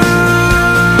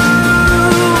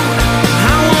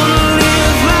 I wanna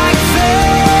live like that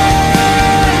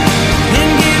and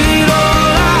give it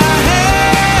all I have,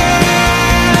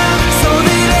 so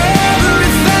that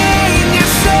everything I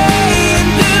say and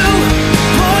do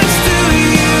points to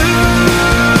you.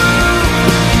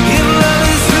 If love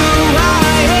is who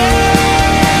I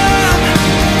am,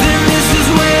 then this is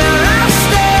where I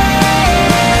stand.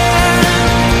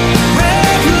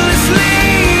 Recklessly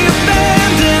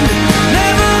abandoned,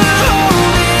 never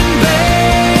holding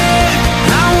back.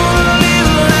 I wanna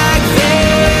live like that.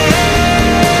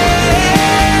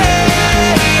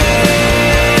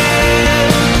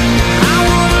 I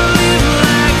wanna live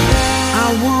like that. I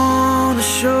wanna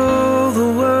show the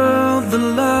world the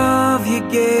love you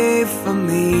gave for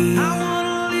me. I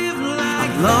wanna live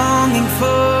like I'm longing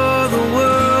for the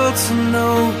world to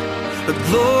know the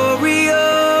glory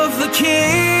of the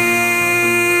King.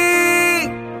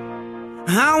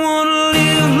 I wanna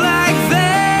live like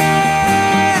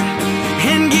that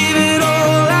and give it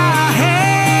all I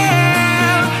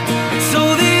have, so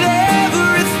that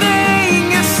everything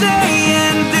I say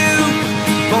and do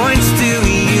points to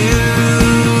you.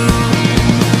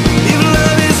 If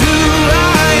love is who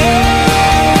I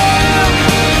am,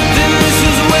 then this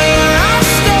is where I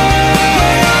stand.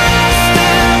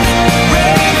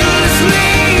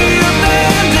 Recklessly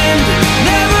abandoned,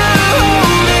 never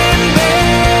holding back.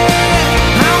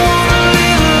 I wanna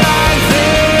live like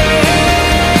that.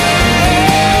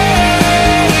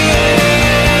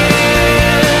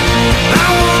 I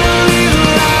wanna live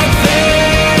like that. I wanna live like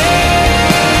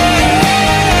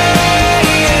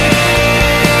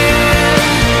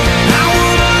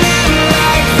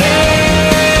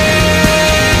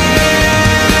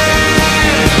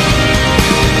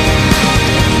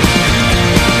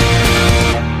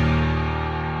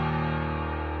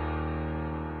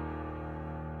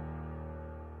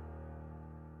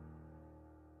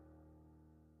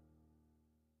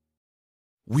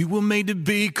We were made to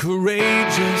be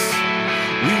courageous.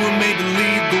 We were made to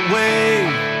lead the way.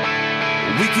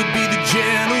 We could be the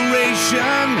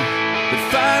generation that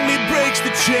finally breaks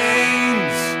the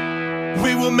chains.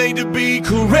 We were made to be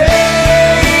courageous.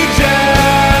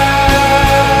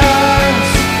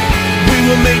 We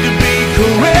were made to be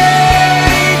courageous.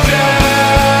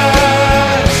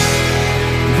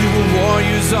 We were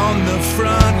warriors on the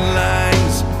front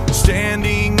lines,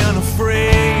 standing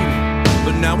unafraid.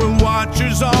 But now we're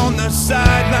watchers on the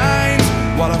sidelines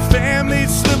while our families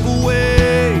slip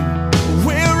away.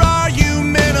 Where are you,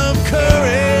 men of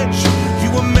courage?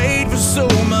 You were made for so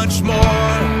much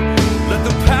more. Let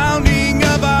the pounding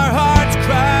of our hearts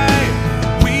cry,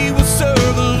 we will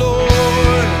serve the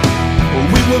Lord.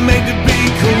 We were made to be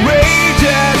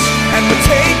courageous, and we're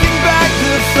taking back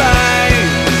the fight.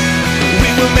 We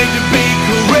were made to be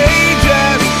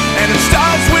courageous, and it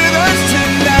starts with us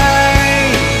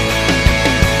tonight.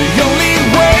 The only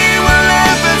way we'll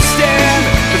ever stand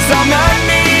is on our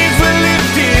knees. We're living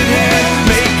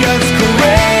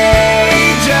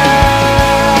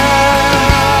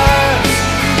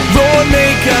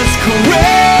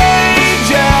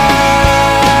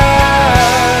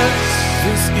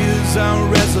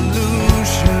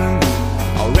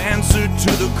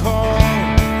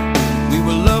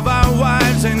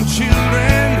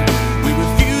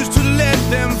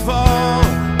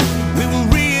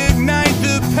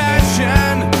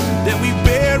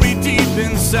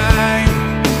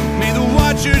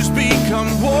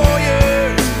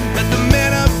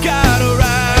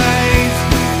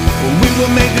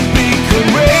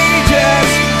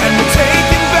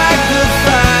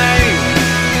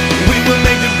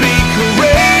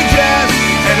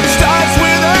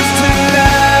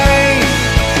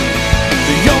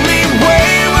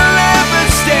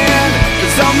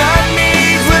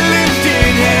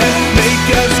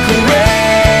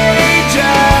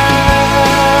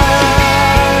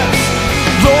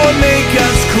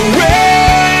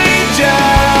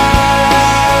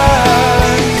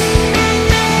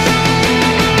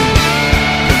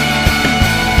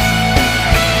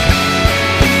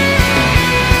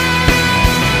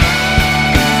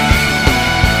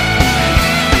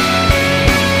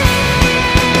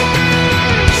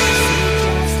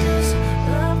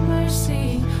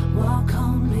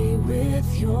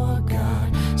your God.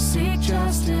 Seek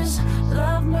justice,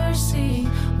 love mercy,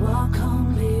 walk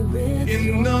humbly with In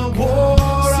your the God.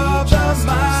 war of the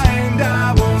mind,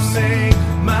 I will make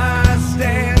my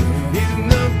stand. In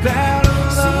the battle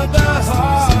of the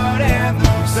heart and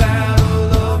the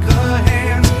battle of the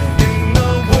hands. In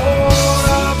the war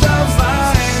of the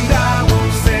mind, I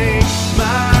will make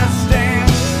my stand.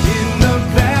 In the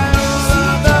battle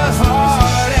of the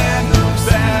heart and the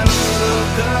battle of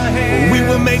the hands. We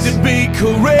were made to be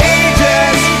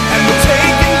courageous, and we're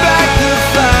taking back the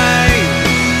fight.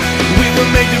 We were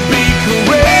made to be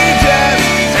courageous,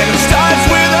 and it starts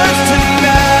with us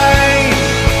tonight.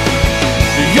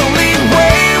 The only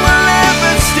way we'll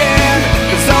ever stand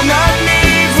is on our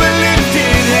knees with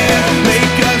lifted hands.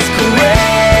 Make us courageous,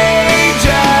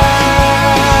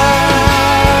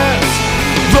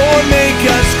 Lord, make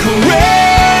us courageous.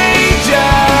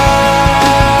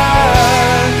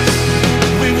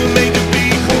 We were made to be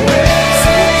courageous,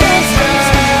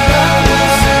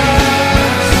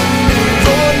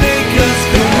 Lord, make us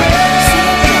courageous.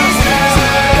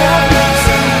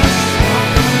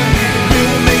 We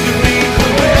were made to be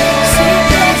courageous,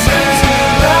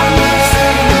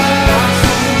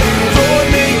 Lord,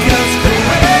 make us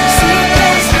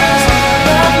courageous.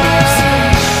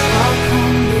 Walk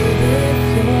humbly with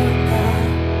your God.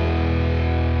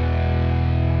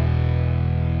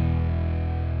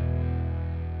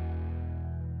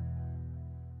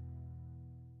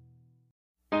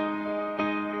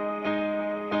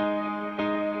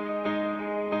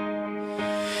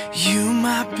 You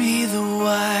might be the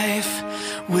wife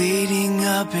waiting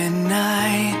up at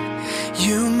night.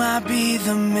 You might be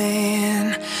the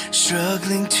man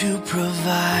struggling to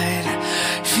provide,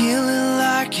 feeling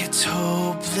like it's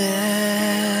hopeless.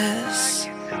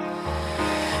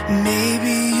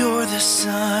 Maybe you're the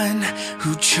son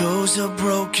who chose a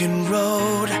broken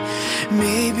road.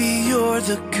 Maybe you're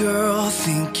the girl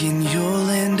thinking you'll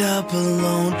end up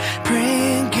alone.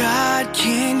 Praying, God,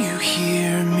 can you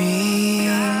hear me?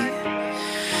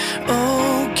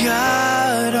 Oh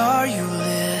God, are you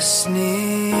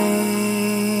listening?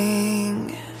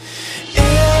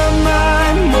 Am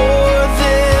I more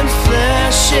than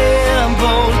flesh and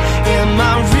bone? Am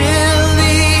I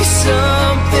really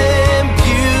something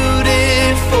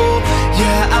beautiful?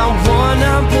 Yeah, I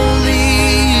wanna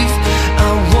believe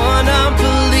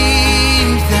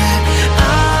that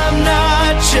I'm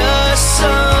not just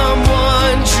some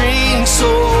wandering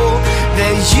soul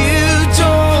that you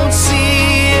don't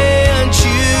see and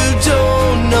you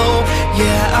don't know.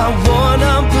 Yeah, I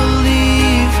wanna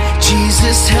believe.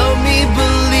 Jesus, help me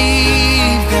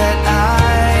believe that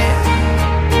I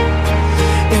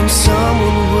am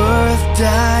someone worth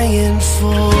dying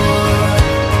for.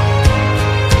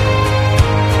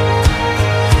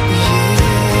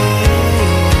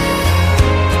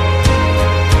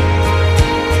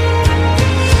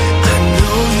 I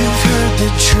know you've heard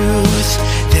the truth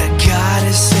that God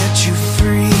has set you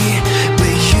free,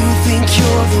 but you think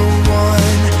you're the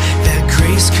one that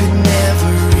grace could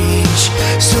never reach.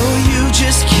 So you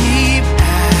just keep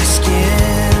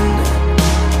asking,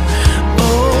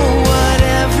 oh, what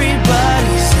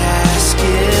everybody's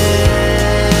asking.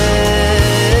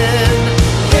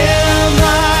 Am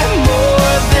I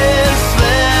more than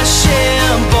flesh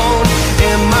and bone?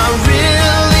 Am I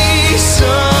really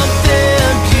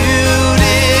something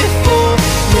beautiful?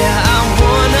 Yeah, I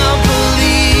wanna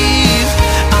believe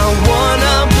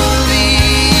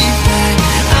that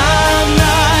I'm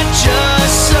not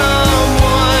just some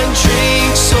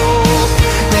wandering soul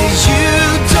that you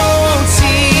don't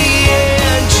see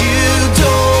and you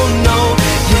don't know.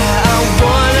 Yeah, I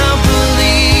wanna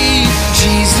believe.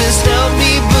 Jesus, help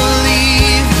me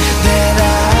believe that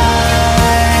I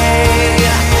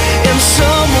am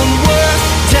someone worth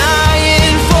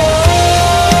dying for.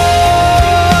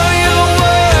 You're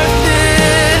worth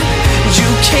it. You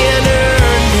can't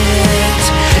earn it.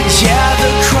 Yeah,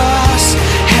 the cross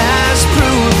has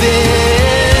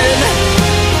proven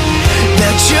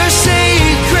that you're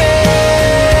sacred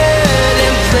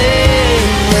and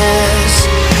blameless.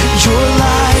 Your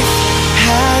life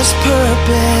has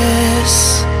purpose.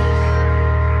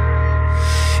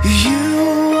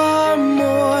 You are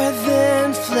more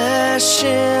than flesh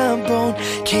and bone.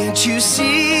 Can't you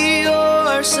see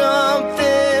you're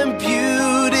something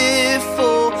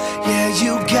beautiful? Yeah,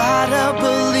 you gotta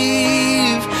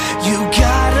believe. You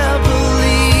gotta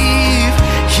believe.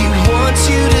 He wants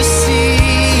you to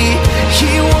see.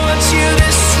 He wants you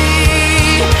to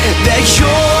see that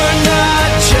you're not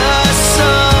just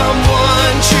some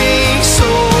wandering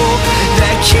soul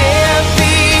that can't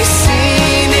be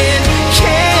seen and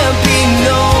can't be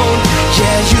known.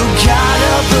 Yeah, you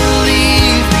gotta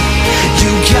believe.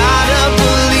 You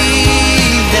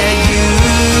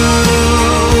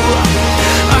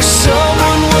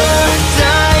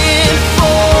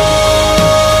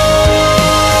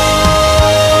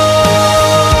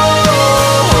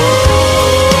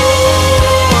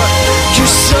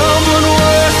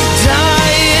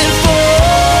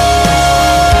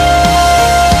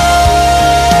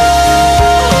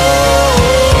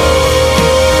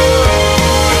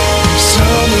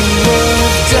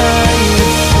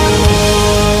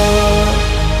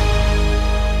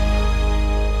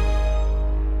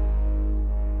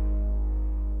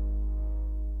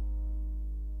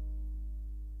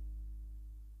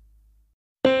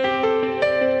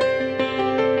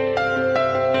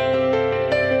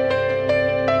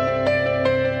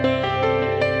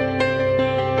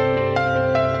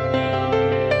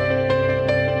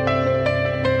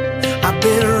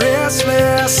been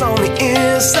restless on the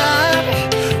inside,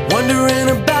 wondering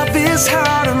about this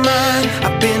heart of mine.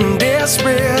 I've been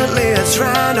desperately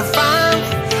trying to find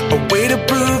a way to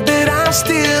prove that I'm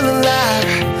still alive.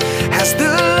 Has the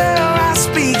love I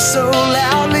speak so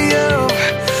loudly of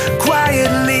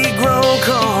quietly grown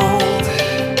cold?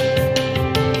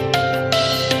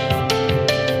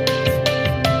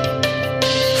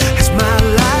 Has my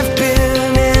life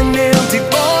been an empty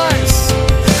voice?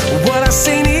 What I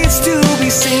say needs to be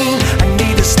seen. I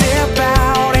need to step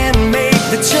out and make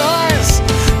the choice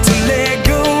to let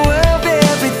go of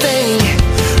everything.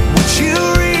 Would you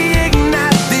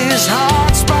reignite this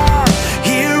heart spark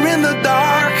here in the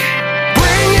dark?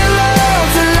 Bring your love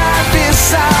to life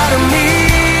inside.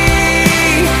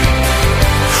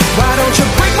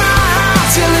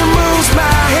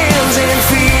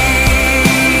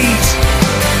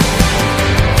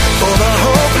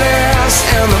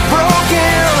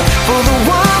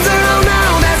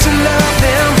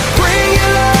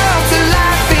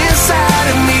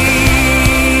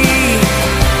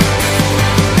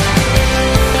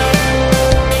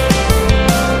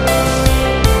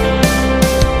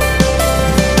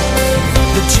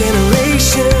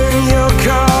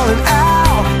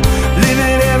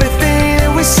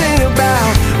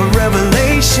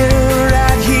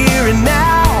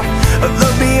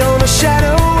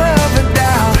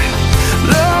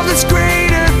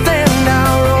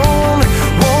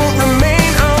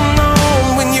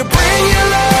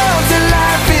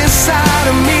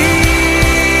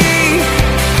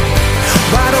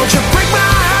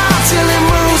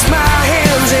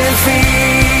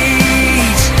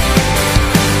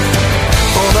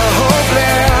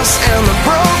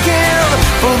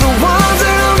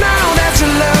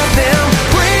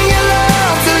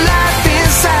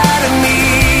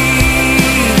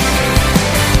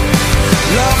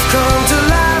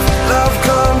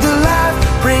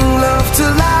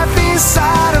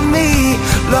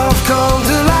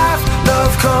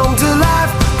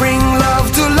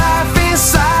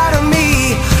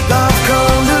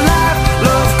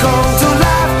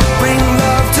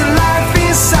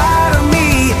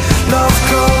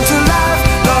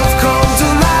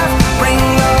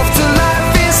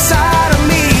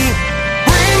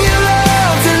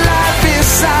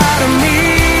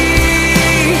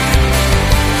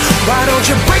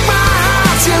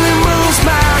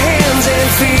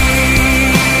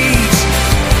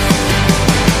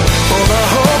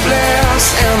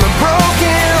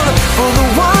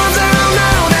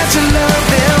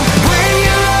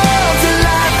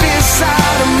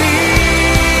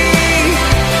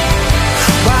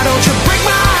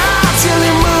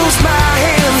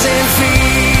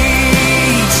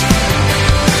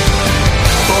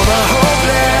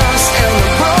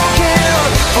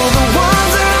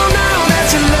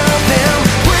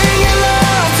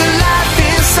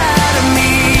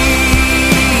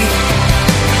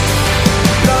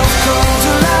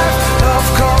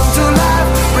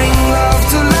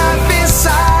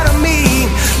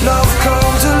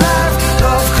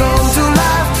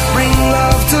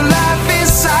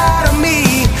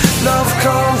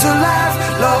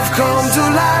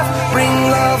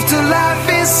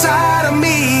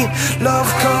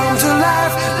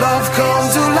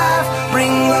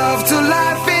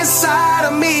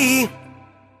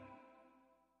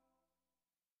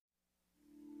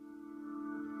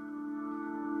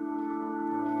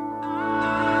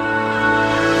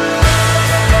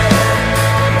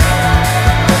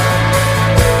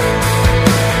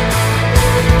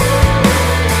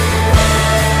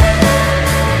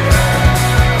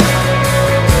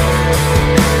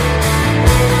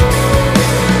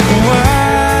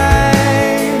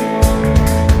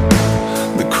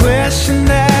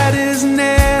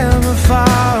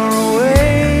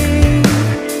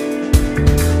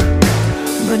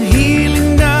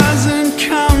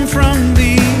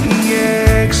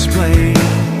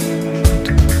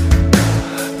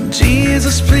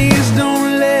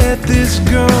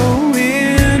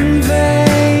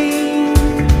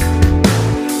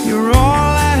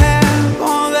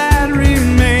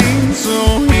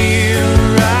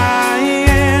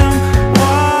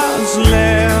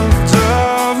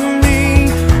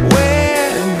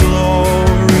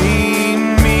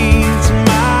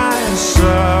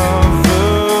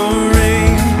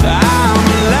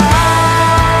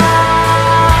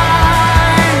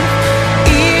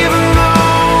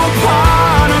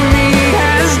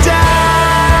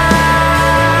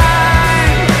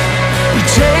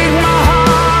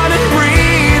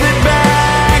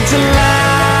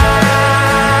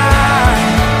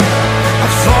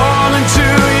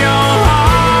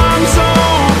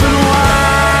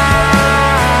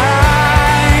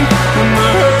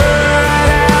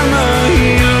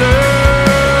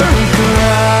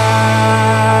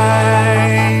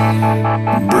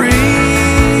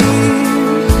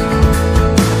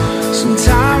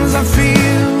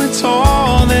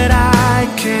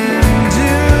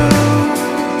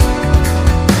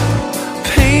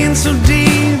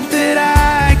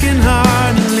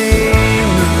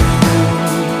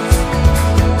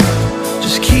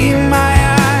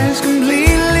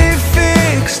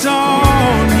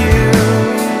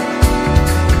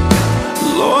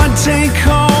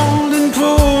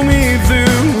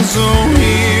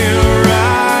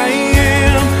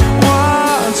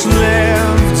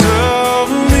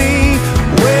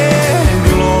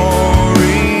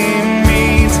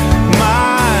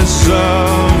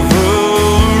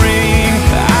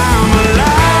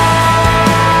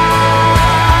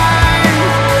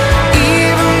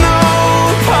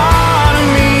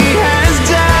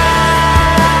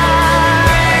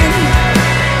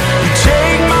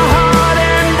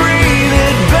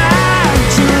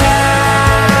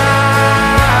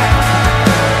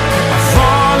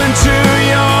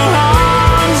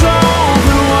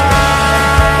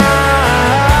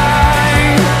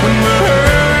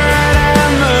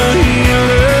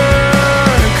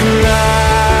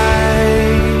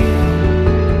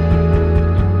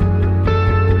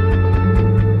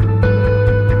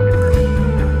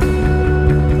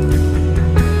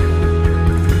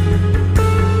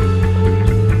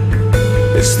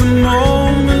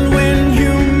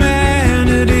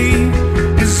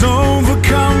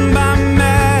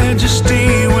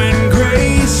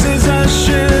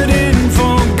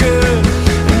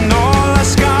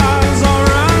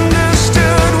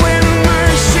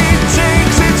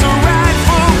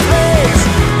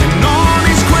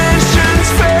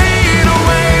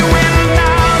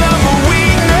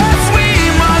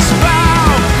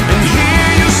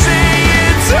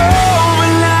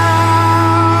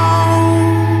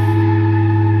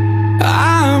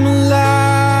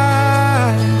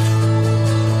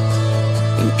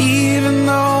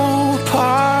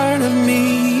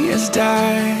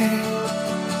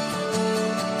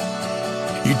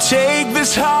 take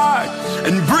this heart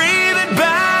and breathe it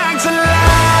back to life.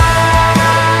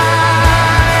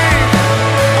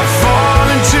 I fall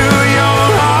into your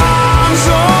arms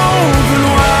open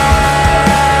wide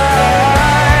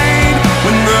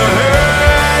when the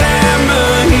hurt and the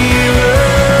healer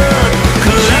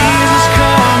collide. Jesus,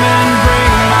 come and break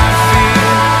my fear,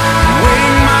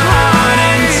 wake my heart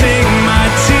and take my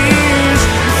tears.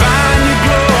 Find your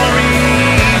glory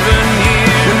even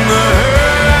here when the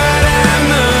hurt and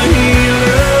the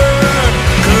healer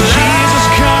collide. Jesus,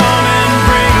 come and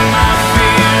break my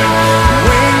fear,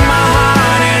 wake my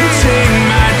heart and take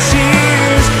my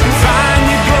tears. Find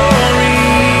your glory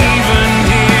even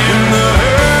here when the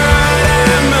hurt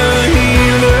and the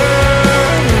healer.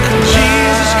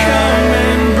 Jesus, come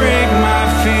and break my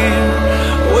fear,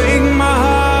 wake my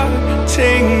heart,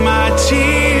 take my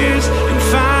tears, and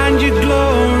find your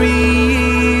glory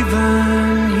even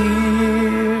here.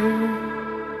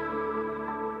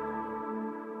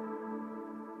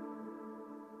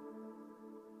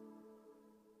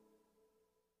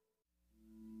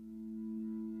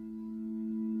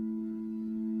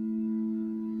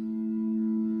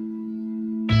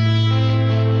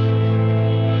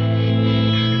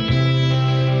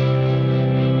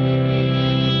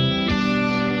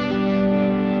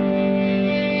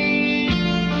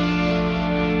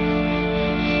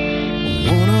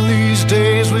 One of these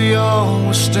days we all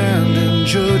will stand in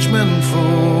judgment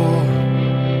for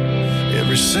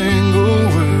every single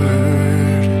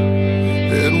word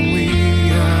that we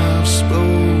have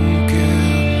spoken.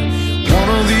 One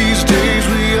of these days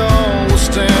we all will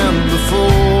stand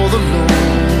before the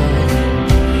Lord,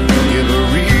 give a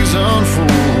reason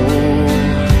for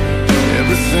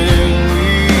everything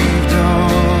we've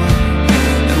done.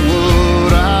 And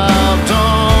what I've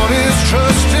done is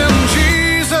trust in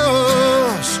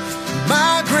Jesus,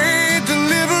 my great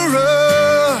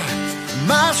deliverer,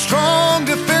 my strong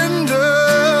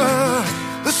defender,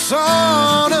 the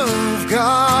Son of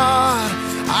God.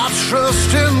 I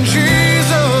trust in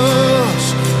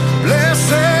Jesus,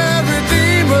 blessed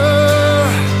Redeemer,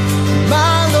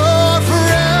 my Lord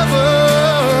forever,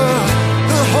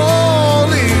 the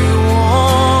Holy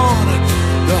One,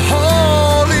 the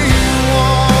Holy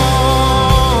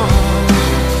One.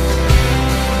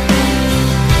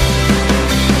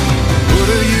 What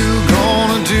are you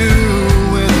gonna do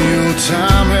when your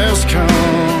time has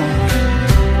come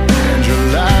and your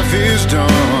life is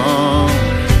done,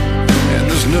 and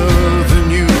there's nothing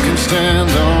you can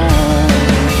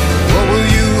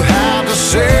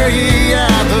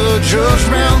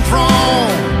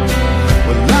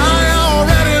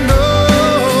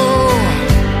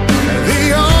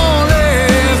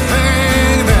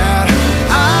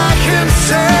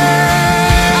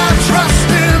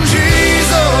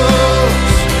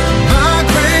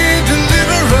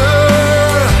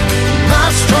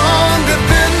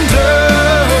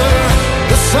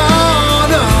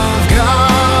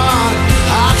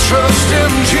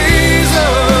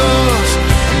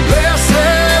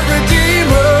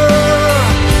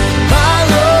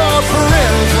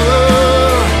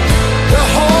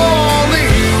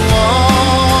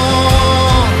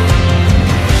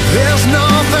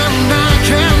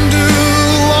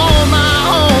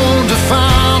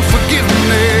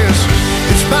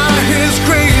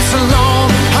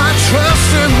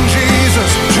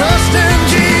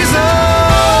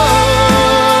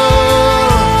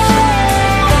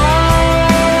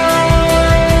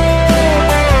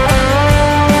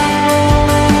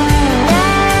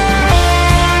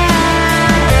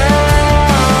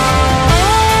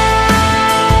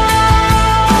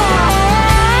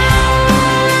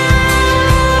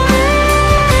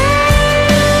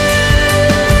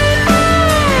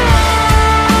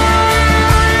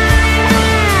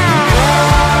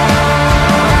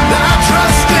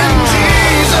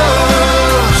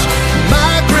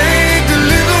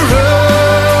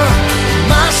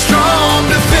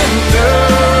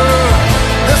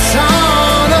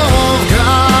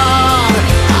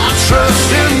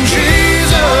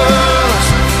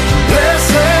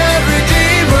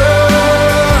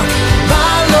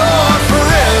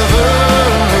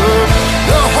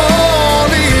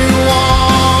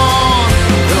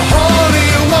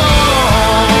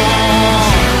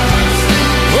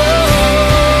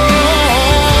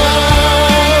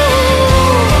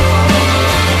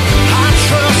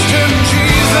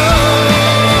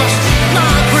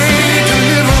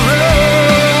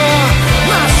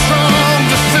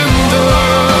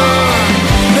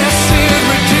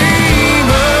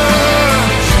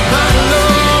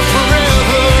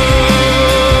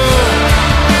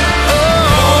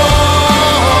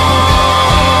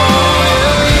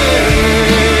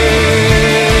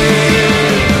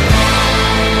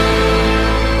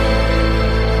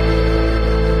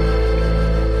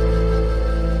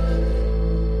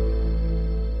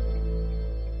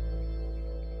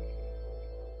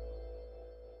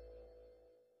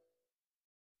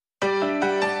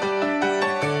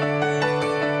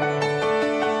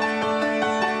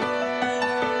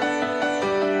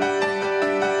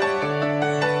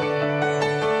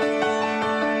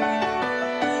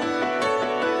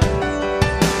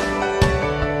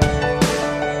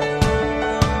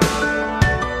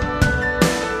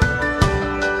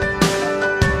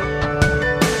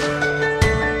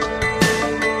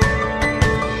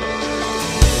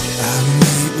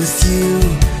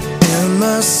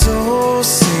soul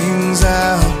sings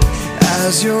out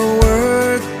as your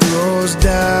word throws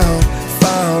down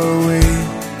far away.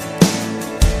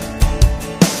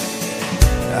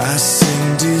 I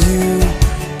sing to you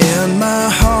and my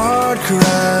heart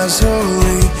cries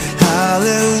holy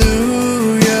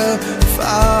hallelujah.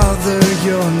 Father,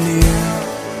 you're near.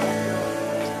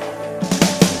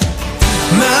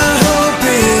 My hope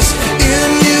is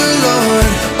in you, Lord,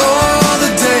 all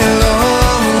the day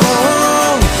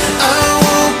long. I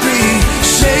won't be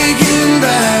shaken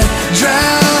by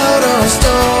drought or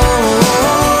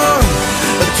storm.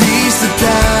 A peace that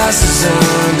passes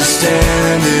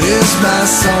understanding is my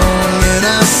song, and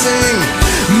I sing.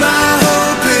 My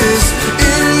hope is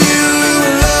in you,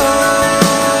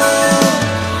 Lord.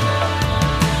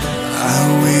 I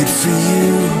wait for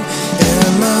you,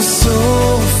 and my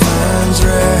soul finds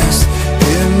rest.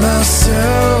 In my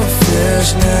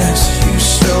selfishness, you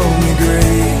show me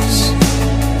grace.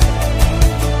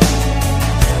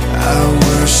 I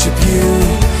worship you,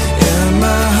 and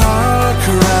my heart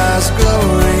cries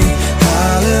glory,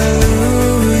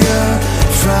 hallelujah.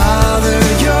 Father,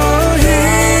 you're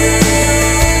here.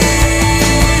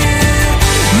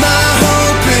 My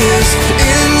hope is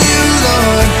in you,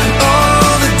 Lord,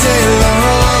 all the day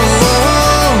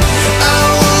long. I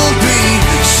won't be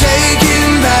shaken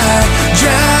by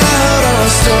drought or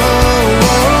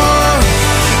storm.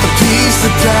 A peace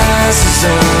that passes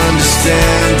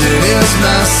understanding is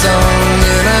my song,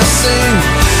 and I sing.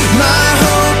 My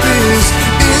hope is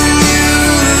in you,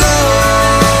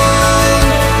 Lord.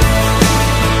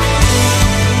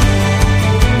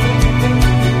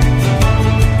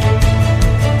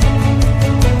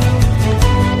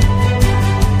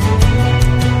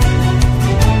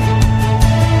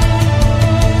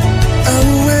 I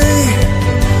wait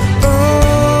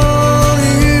on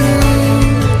you.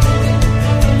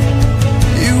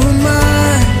 You are my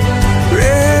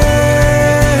refuge.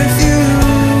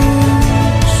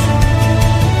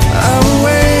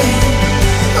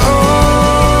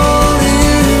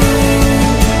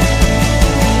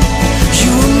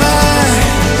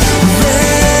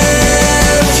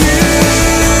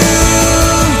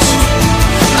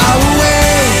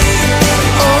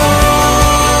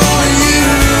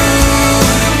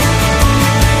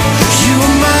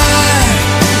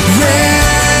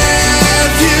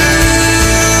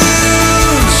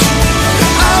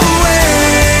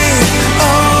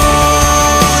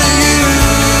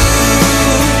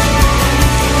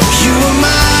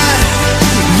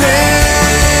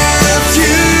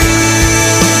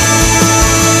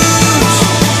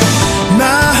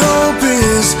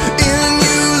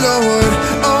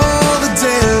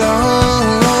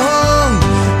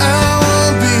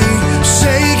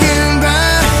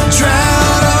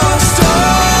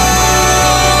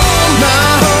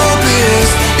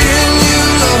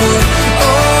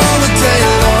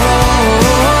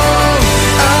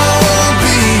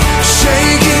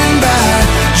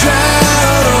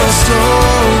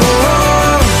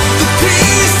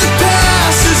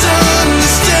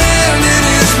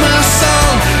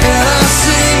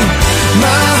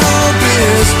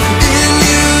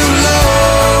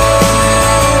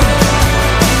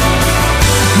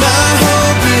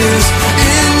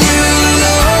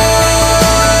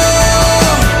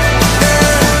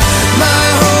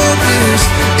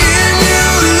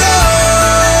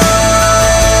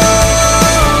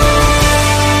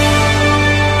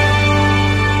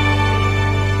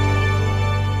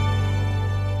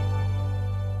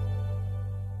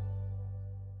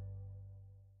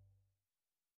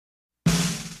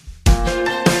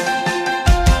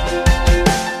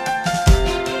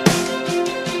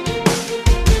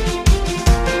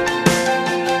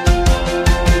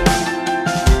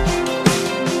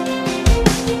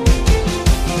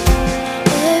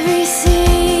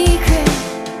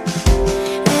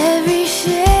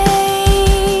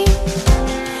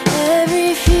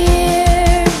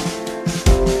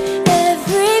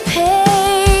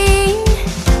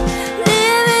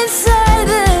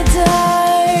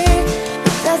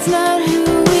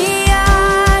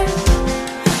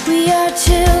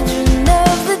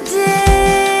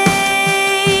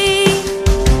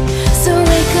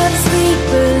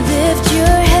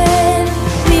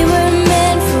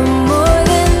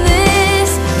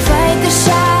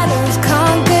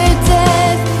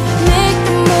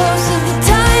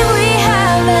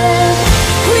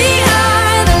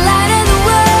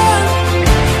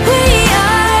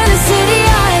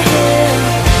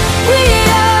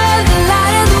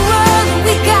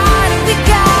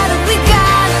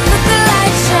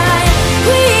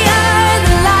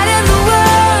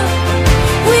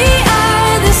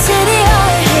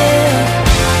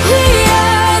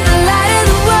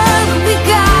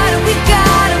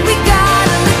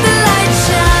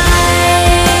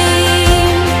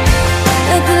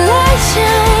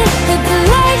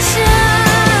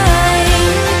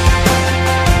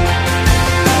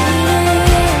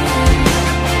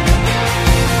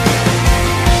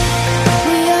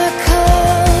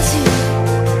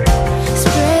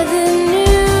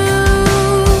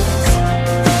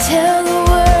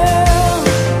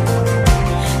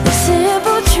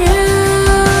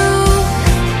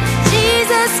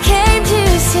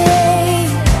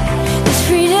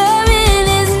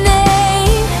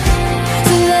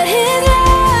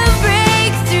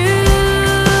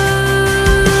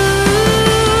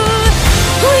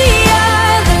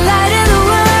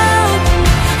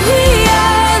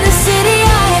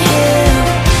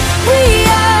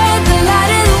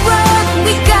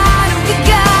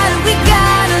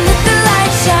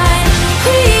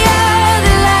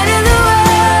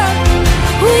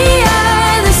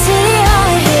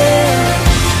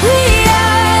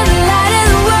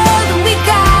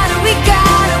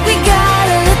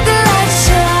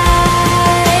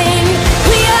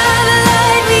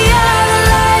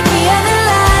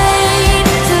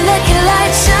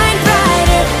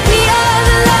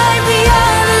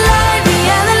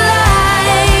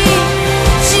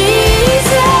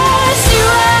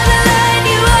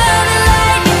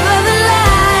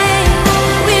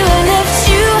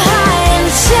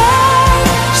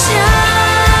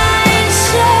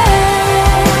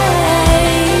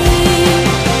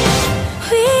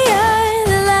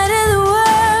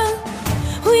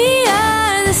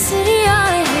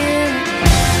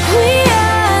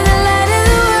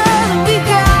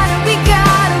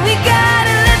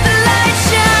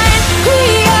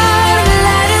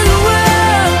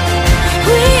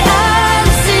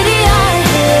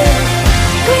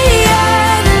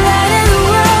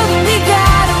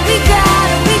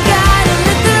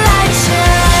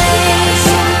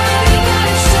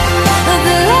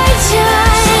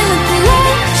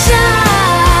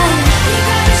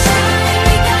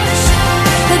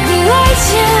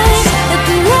 shine, let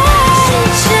the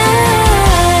light shine.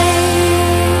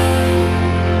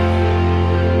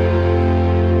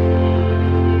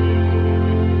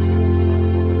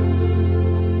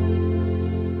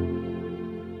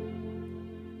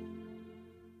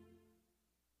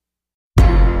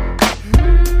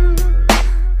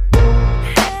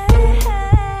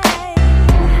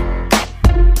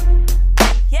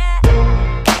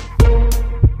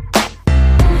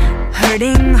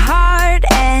 Hurting heart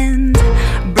and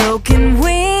broken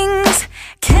wings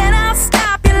cannot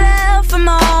stop your love from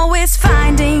always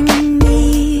finding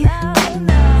me.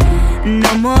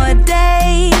 No more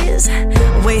days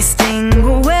wasting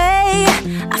away.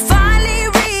 I finally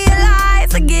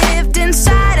realize the gift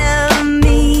inside of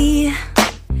me.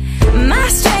 My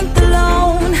strength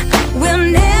alone will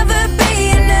never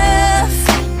be enough,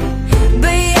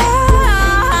 but your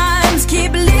arms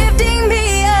keep lifting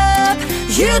me up.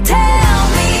 You tell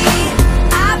me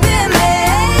I've been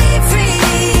made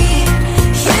free.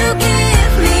 You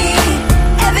give me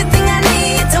everything I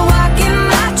need to walk in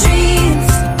my dreams.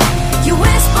 You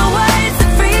whisper words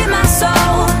that free my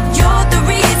soul. You're the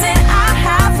reason I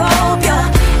have hope. You're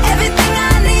everything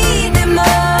I need and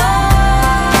more.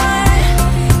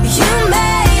 You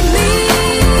made me.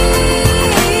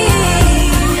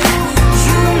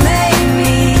 You made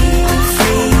me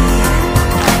free.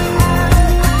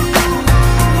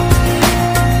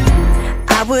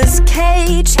 I was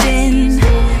caged in,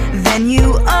 then you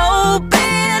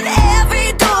opened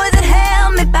every door that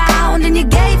held me bound, and you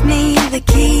gave me the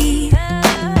key.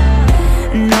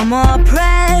 No more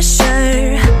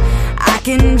pressure, I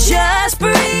can just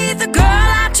breathe. The girl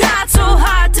I tried so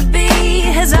hard to be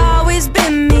has always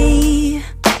been me.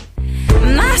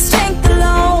 My strength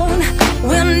alone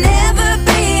will never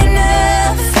be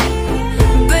enough,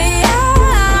 but your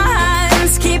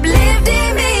arms keep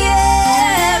lifting me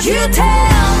up. You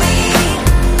tell me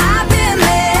I've been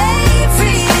made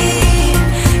free.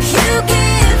 You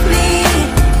give me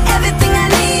everything I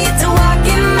need to walk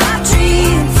in my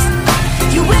dreams.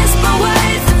 You whisper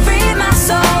words that free my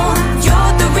soul.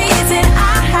 You're the reason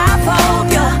I have hope.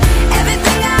 You're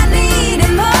everything I need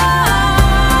and more.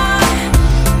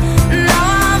 Now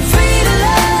I'm free to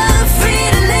love, free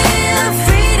to live,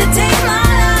 free to take my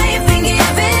life and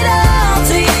give it all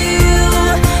to you.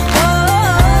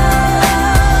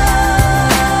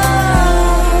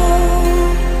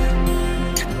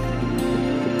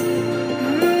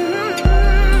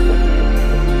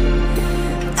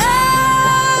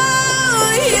 Oh,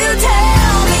 you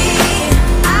tell me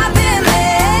I've been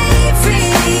made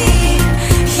free.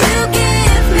 You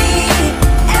give me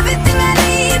everything I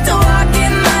need to walk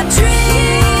in my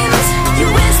dreams. You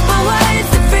whisper words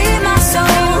that free my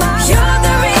soul. You're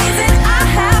the reason I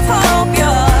have hope.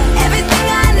 You're everything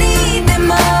I need and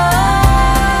more.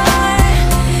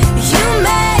 You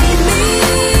made me.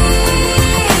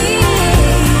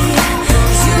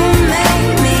 You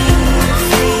made me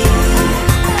free.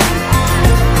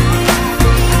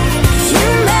 You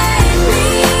made me.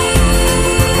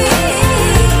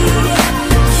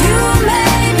 You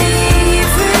made me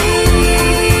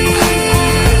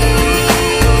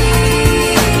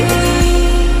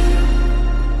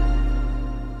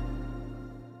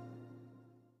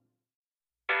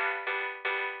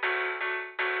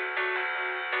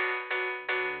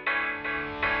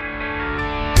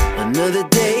Another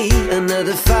day,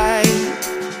 another fight.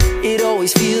 It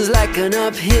always feels like an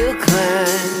uphill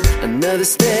climb. Another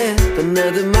step,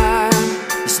 another mile.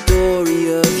 The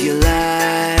story of your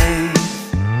life.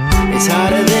 It's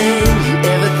harder than you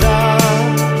ever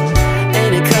thought,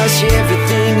 and it costs you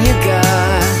everything you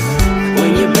got.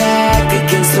 When you're back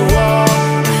against the wall,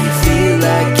 you feel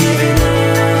like giving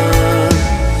up.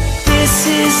 This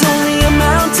is only a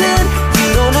mountain. You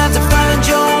don't have to find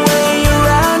your way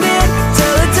around it.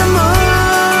 Tell it to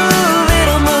move,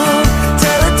 it'll move.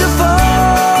 Tell it to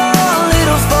fall,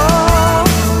 it'll fall.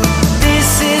 This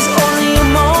is only a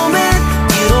moment.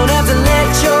 You don't have to let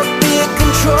your fear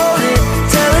control it.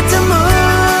 Tell it to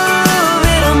move,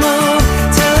 it'll move.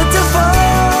 Tell it to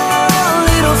fall,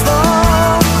 it'll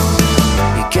fall.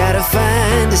 You gotta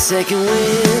find a second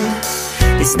wind.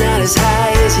 It's not as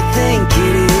high as you think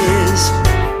it is.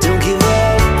 Don't give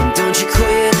up and don't you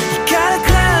quit. You gotta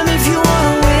climb if you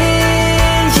wanna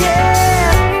win, yeah.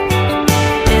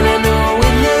 And I know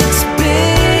it looks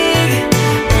big,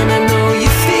 and I know you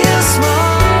feel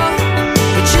small,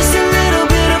 but just a little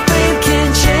bit of faith can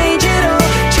change it all,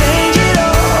 change it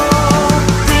all.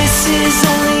 This is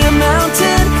only a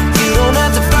mountain. You don't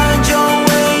have to find your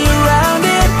way around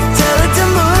it. Tell it to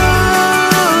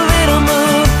move, it'll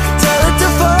move. Tell it to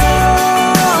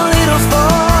fall, it'll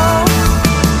fall.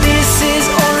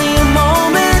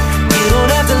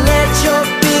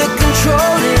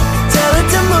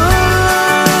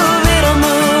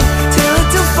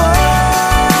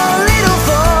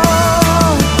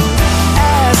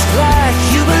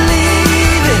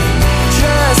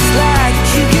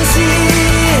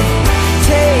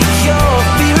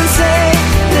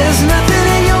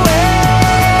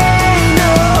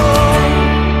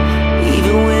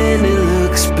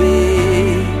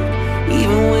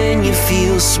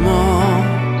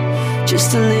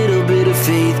 Just a little bit of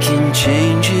faith can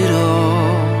change it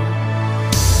all.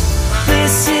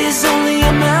 This is only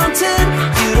a mountain.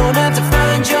 You don't have to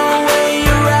find your way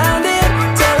around it.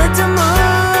 Tell it to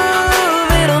move,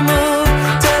 it'll move.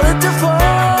 Tell it to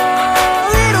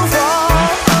fall, it'll fall.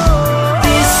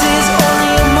 This is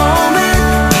only a moment.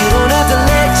 You don't have to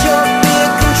let your fear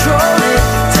control it.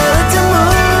 Tell it to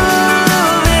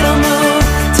move, it'll move.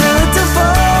 Tell it to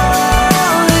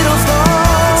fall, it'll fall.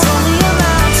 It's only a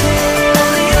mountain,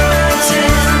 only a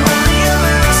mountain, only a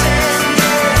mountain.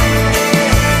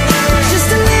 Just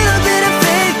a little bit of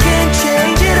faith can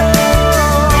change it all.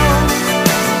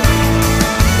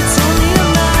 It's only a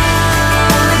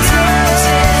mountain,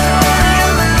 only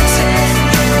a mountain.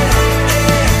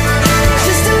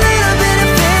 Just a little bit of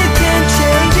faith can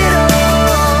change it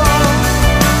all.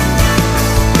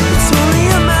 It's only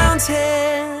a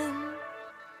mountain.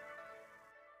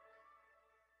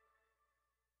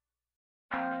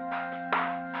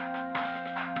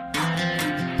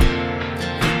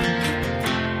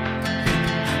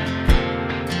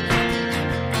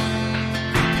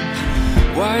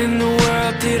 Why in the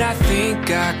world did I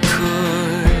think I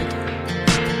could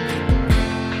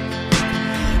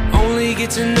only get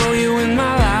to know you when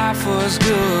my life was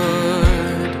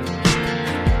good?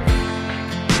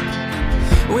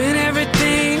 When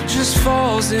everything just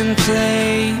falls in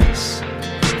place,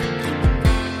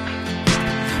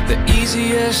 the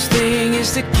easiest thing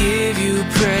is to give you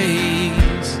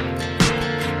praise.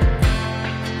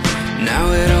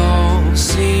 Now it all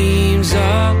seems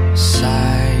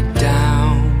upside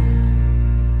down,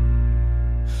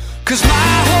 'cause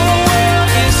my whole world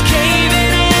is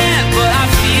caving in, but I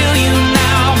feel you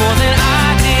now more than I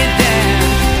did then.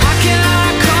 How can I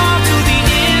come to the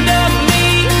end of me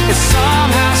and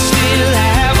somehow still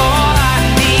have all I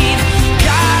need?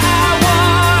 God, I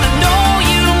wanna know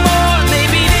you more.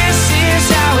 Maybe this is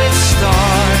how it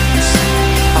starts.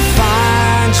 I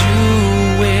find you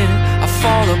when I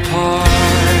fall apart.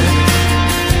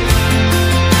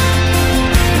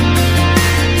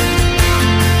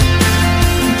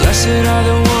 Blessed are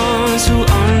the ones who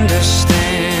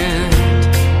understand.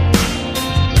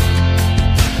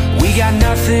 We got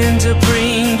nothing to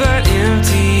bring but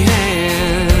empty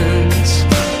hands.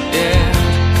 Yeah,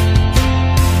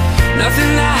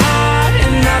 nothing to hide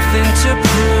and nothing to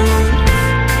prove.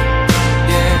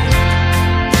 Yeah,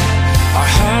 our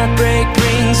heartbreak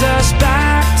brings us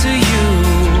back to you.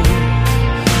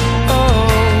 Oh,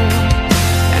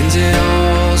 and it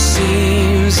all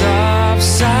seems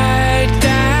upside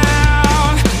down,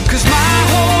 'cause my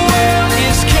whole world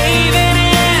is caving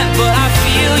in, but I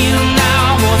feel you now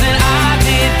more than I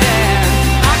did then.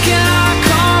 How can I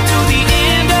come to the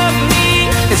end of me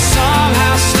and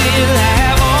somehow still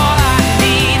have all I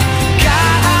need?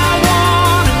 God, I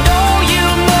wanna know you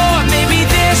more. Maybe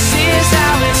this is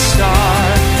how it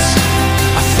starts.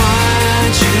 I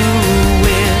find you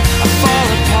when I fall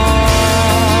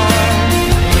apart.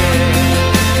 Yeah.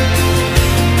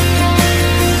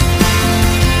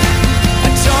 I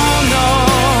don't know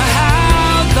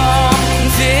how long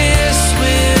this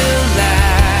will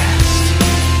last.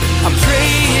 I'm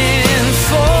praying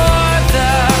for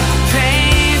the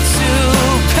pain to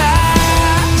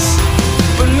pass,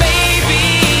 but maybe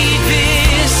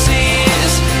this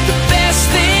is the best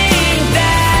thing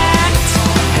that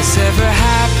has ever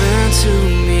happened to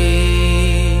me.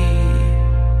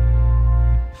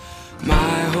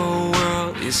 My whole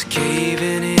world is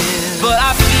caving in, but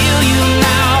I feel you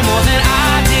now more than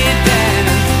I did then.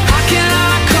 How can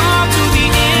I come to the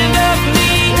end of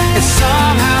me and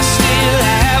somehow still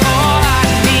have all I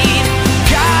need?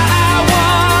 God, I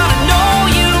wanna know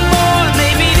you more.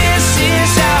 Maybe this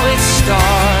is how it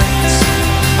starts.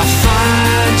 I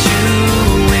find you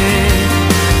when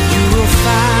you will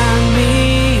find me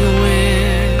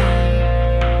when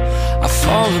I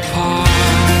fall apart.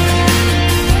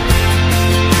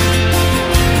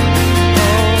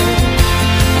 Oh,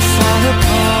 I fall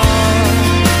apart.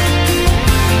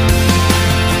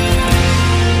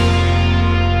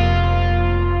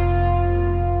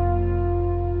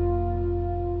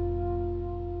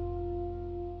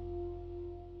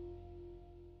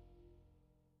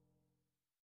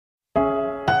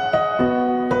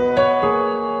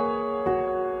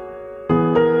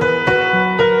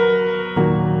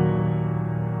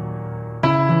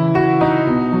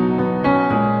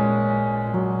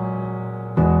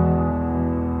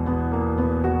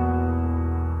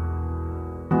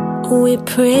 We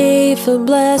pray for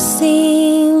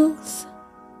blessings,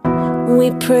 we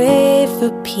pray for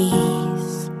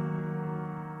peace,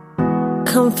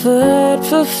 comfort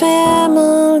for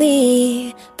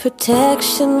family,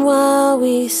 protection while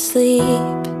we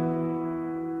sleep.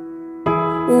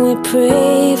 We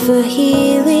pray for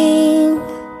healing,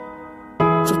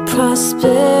 for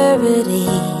prosperity.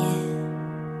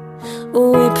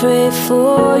 We pray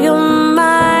for your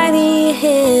mighty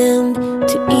hand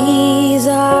to ease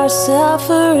our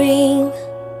suffering.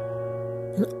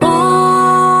 And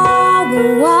all the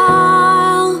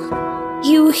while,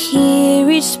 you hear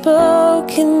each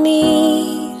spoken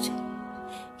need.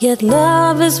 Yet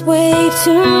love is way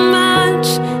too much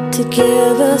to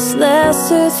give us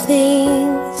lesser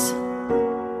things.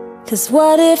 'Cause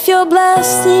what if your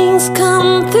blessings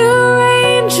come through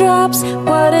raindrops?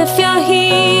 What if your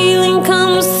healing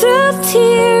comes through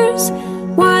tears?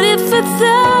 What if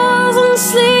 1,000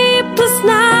 sleepless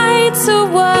nights are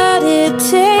what it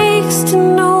takes to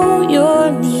know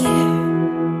you're near?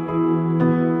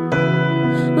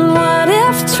 What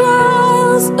if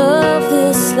trials of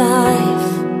this life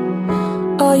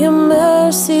are your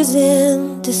mercies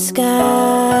in disguise?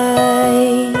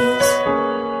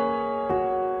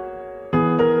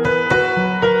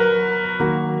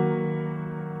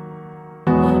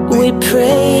 We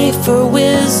pray for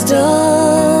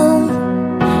wisdom,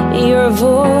 your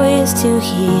voice to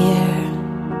hear.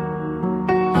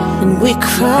 And we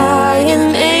cry in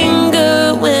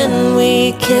anger when we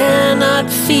cannot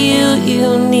feel you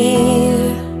near.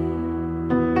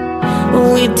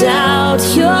 We doubt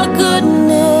your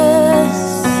goodness,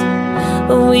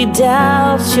 we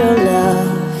doubt your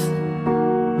love,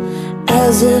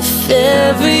 as if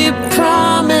every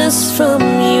promise from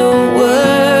your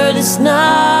word is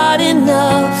not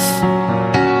enough.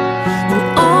 And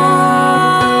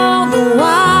all the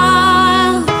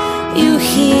while, you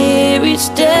hear each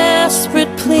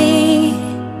desperate plea,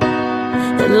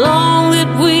 and long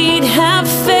that we'd have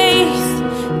faith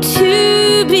to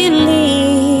believe.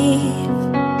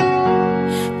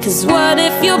 'Cause what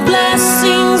if your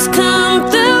blessings come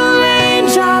through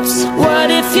raindrops? What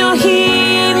if your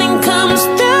healing comes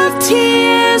through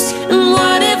tears? And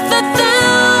what if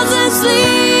 1,000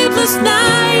 sleepless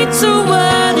nights are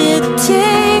what it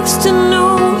takes to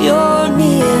know you're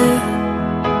near?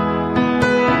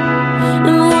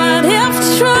 And what if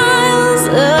trials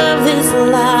of this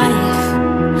life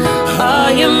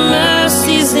are your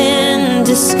mercies in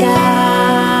disguise?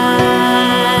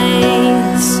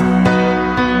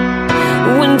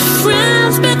 When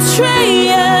friends betray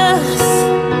us,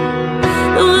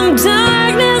 when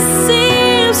darkness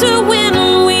seems to win,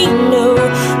 we know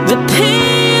the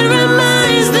pain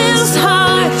reminds this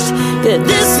heart that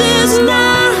this is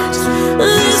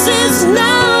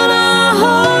not our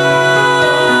home.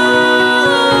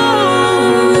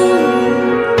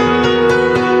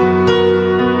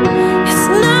 It's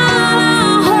not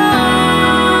our home.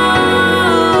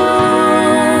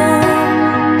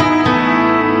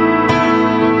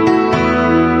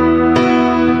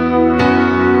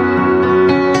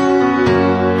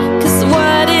 'Cause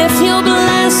what if your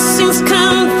blessings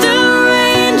come through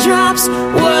raindrops?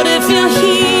 What if your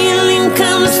healing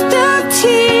comes through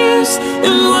tears?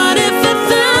 And what if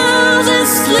 1,000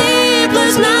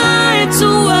 sleepless nights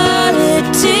are what it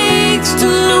takes to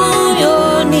know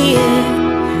you're near?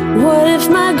 What if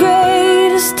my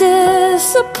greatest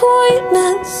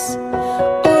disappointments,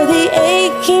 or the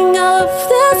aching of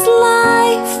this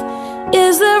life,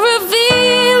 is the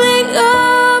revealing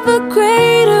of a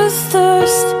greater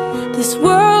thirst this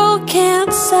world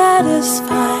can't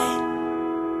satisfy?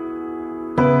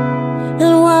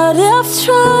 And what if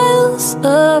trials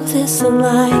of this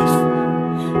life,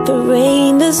 the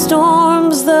rain, the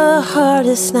storms, the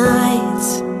hardest nights,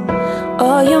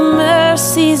 are your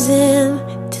mercies in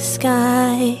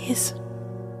disguise?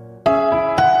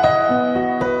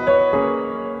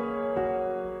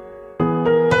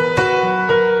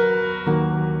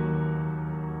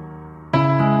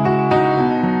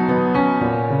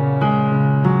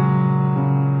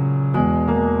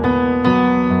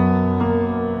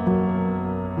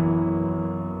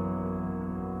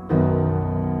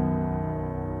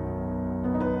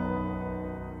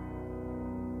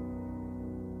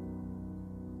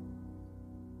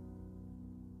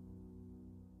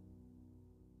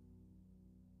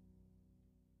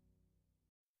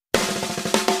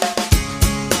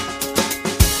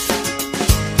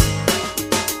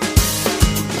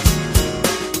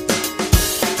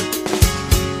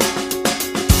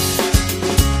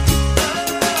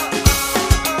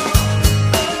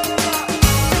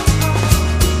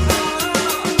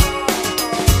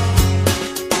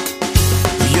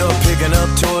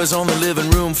 toys on the living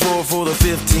room floor for the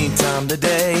 15th time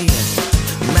today.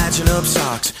 Matching up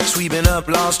socks, sweeping up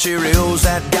lost Cheerios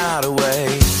that got away.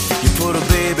 You put a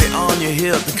baby on your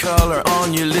hip and color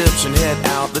on your lips and head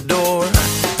out the door.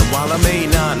 While I may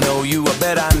not know you, I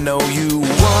bet I know you.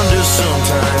 Wonder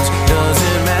sometimes, does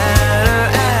it matter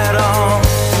at all?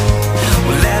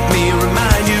 Well, let me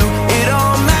remind you, it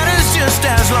all matters just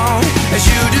as long as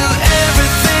you do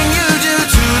everything you do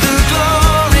to the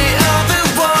glory of the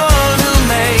one who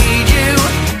made you.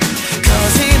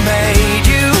 'Cause he made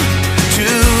you to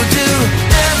do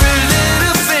every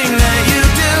little thing that you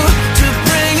do to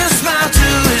bring a smile to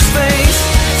his face.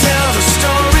 Tell the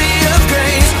story of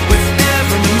grace with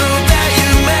every move that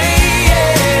you make,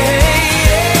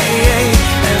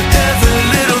 and every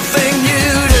little thing you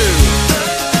do.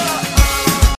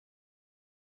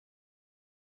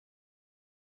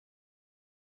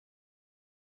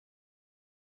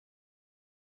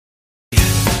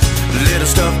 Little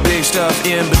stuff, big stuff,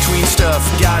 in between stuff,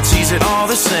 God sees it all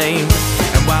the same.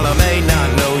 And while I may not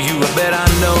know you, I bet I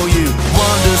know you.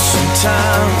 Wonder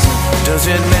sometimes, does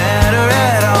it matter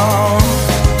at all?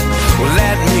 Well,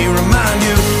 let me remind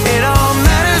you, it all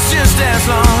matters just as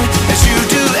long as you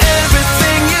do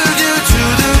everything you do to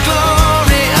the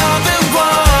glory of the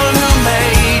one who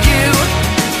made you.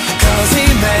 'Cause he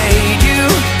made you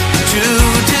to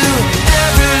do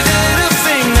every little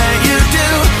thing that you do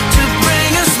to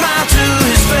bring a smile to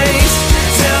his face.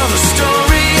 Tell the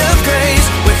story of grace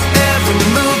with every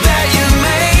move that you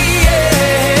make,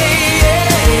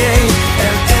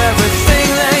 and everything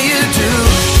that you do.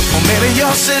 Or maybe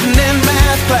you're sitting in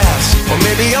math class, or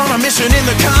maybe on a mission in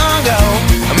the Congo,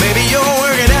 or maybe you're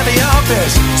working at the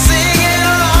office, singing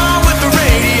along with the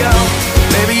radio.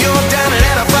 Maybe you're dining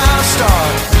at a 5-star,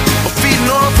 or feeding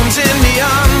orphans in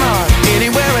Myanmar.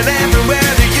 Anywhere and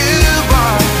everywhere that you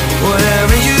are,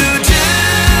 whatever you do,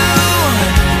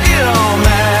 it all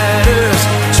matters.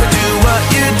 So do what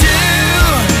you do,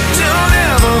 don't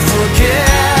ever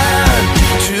forget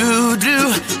to do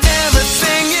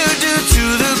everything you do to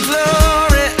the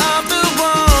glory of the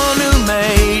one who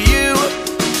made you.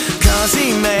 'Cause he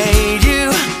made you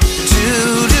to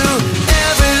do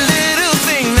every little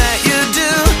thing that you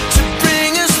do to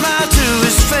bring a smile to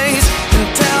his face and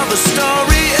tell the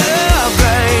story of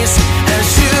grace as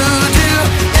you do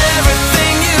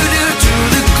everything you do to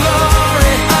the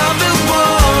glory of the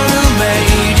one who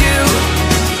made you.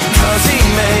 'Cause he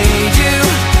made you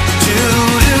to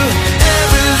do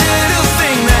every little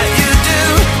thing that you do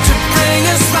to bring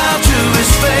a smile to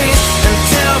his face and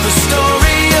tell the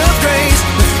story of grace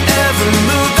with every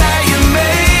move that you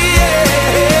make,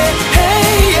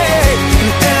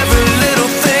 and every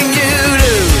little thing you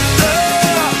do.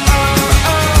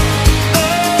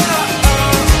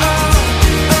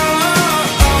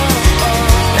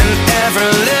 And every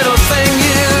little thing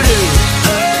you do.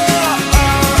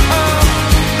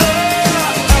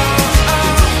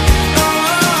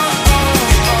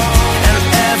 And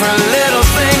every little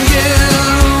thing you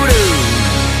do.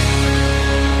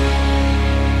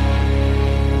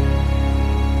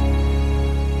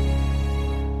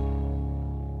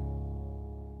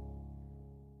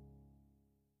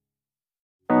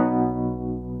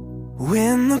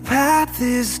 When the path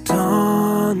is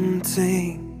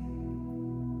daunting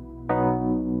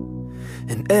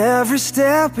and every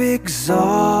step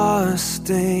exhausting,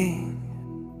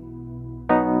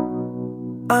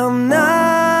 I'm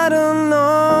not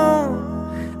alone,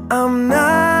 I'm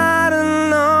not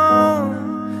alone,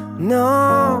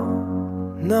 no,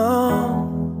 no.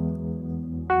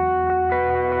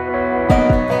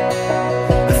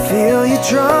 I feel you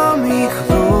draw me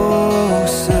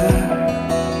closer,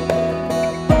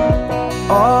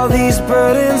 all these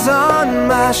burdens on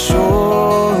my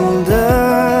shoulder.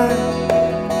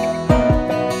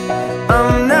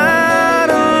 I'm not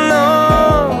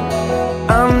alone,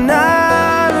 I'm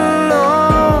not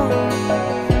alone.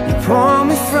 You pull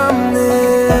me from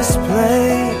this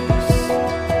place.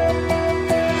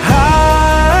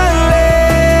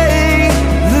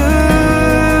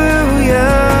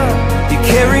 Hallelujah, you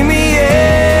carry me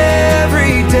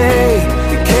every day,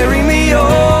 you carry me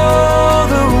all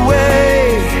the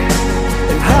way.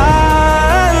 And hallelujah,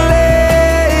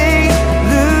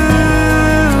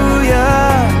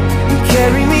 you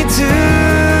carry me to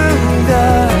the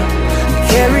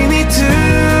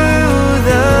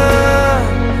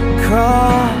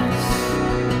cross.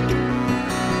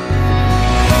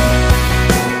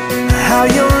 How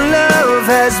your love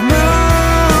has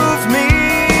moved me,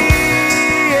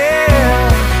 yeah,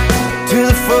 to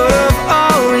the foot of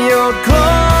all your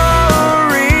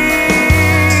glory.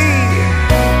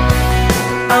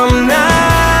 I'm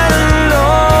not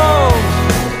alone,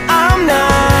 I'm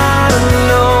not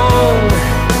alone,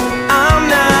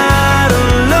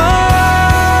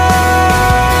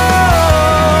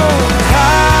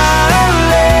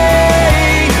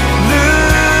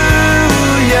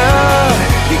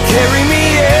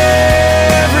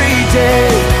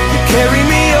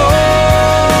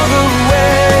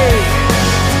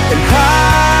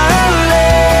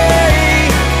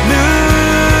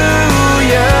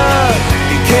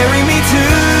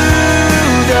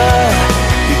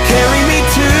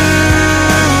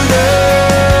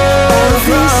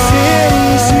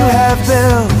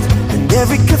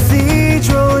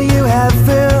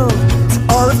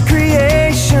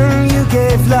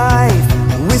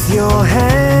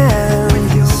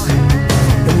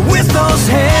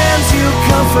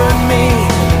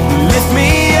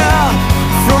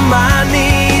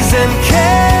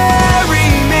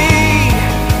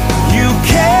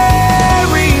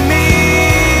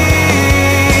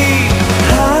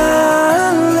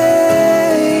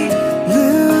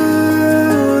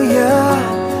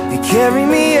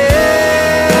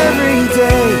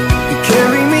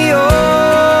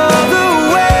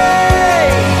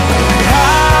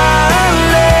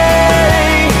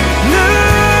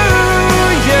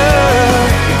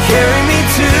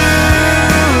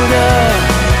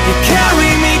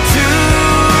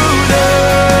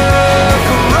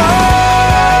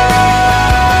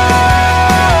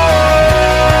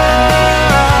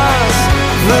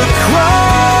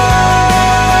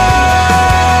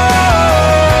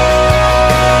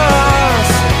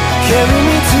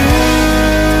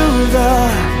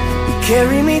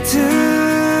 carry me to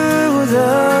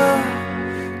the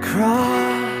cross.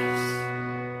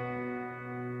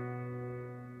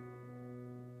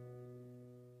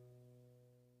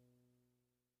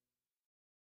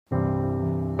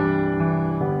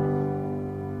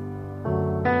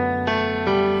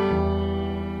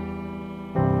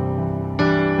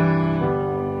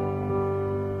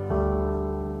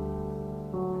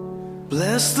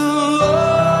 Bless the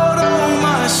Lord, oh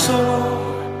my soul,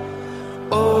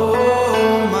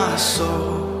 oh my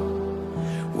soul.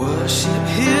 Worship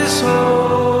His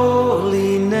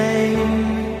holy name.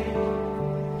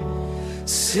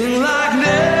 Sing like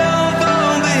never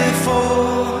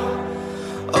before,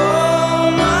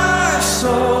 oh my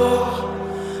soul.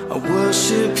 I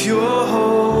worship Your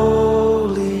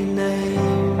holy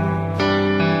name.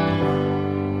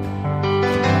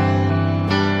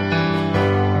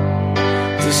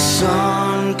 The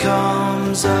sun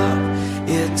comes up,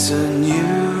 it's a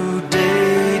new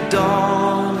day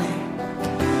dawning.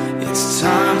 It's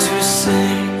time to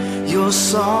sing Your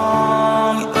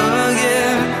song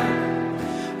again.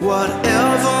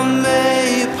 Whatever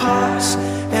may pass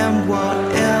and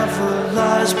whatever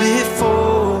lies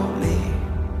before me,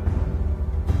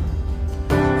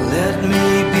 let me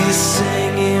be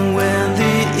singing when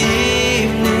the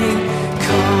evening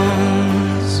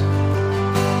comes.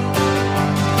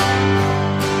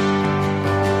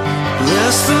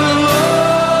 Bless the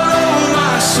Lord, oh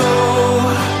my soul,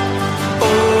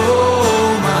 oh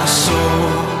my soul.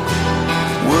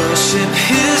 Worship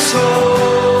His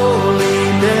holy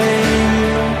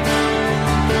name.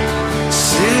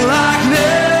 Sing like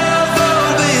never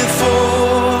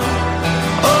before,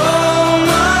 oh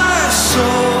my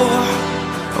soul.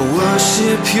 I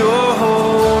worship Your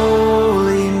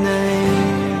holy name.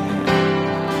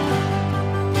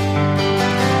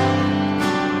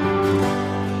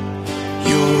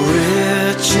 You're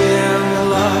rich in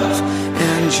love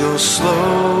and You're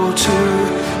slow to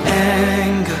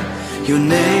anger. Your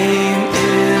name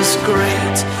is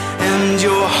great and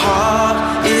Your heart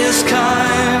is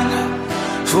kind.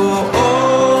 For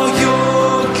all Your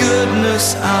goodness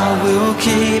I will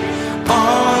keep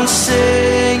on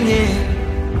singing.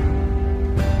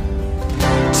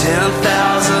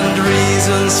 10,000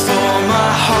 reasons for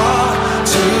my heart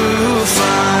to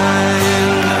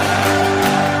find.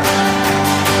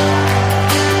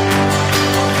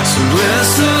 So bless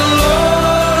the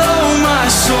Lord, oh my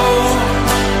soul,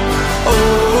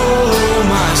 oh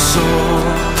my soul.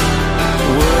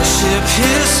 Worship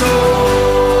His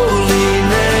holy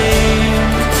name.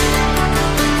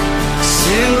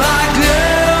 Sing like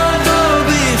never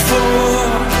before,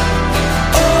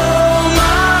 oh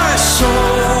my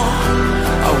soul.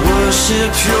 I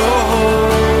worship Your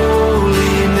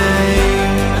holy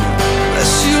name.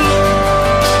 Bless You, Lord.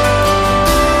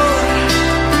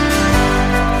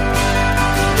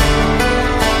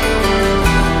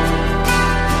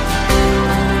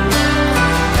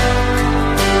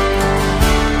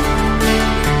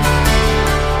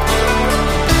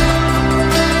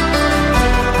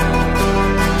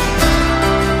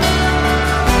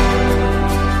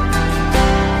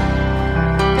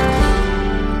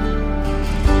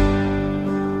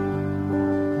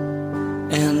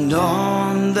 And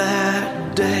on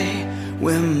that day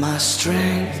when my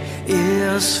strength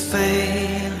is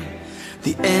failing,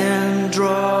 the end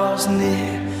draws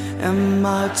near and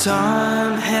my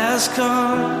time has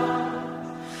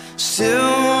come,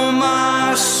 still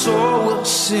my soul will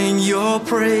sing Your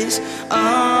praise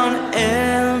unending.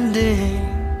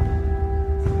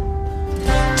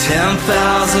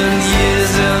 10,000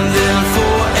 years and then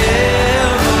forevermore,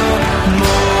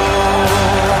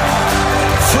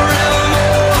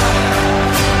 forevermore.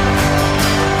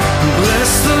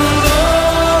 Bless the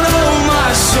Lord, oh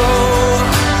my soul,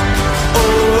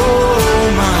 oh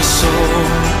my soul.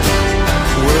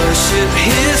 Worship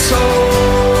His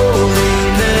holy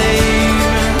name.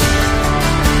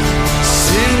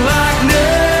 Sing like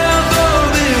never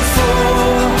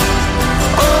before,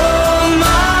 oh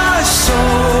my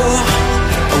soul.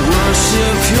 I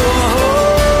worship Your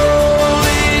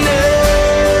holy name.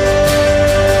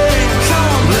 Come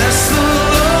on, bless the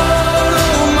Lord,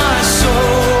 oh my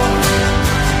soul,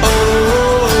 oh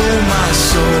my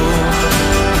soul.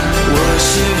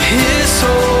 Worship His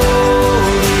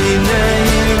holy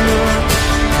name.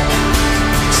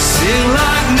 Sing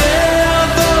like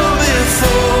never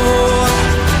before,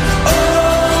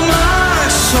 oh my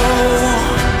soul.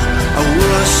 I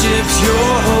worship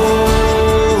Your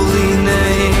holy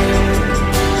name.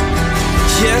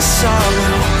 Yes, I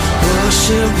will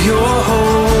worship Your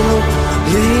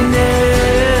holy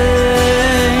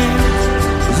name.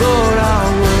 Lord, I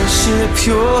worship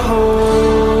Your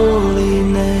holy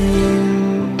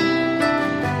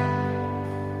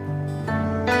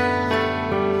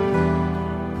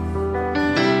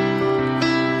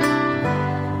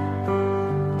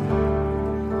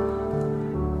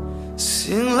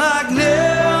Sing like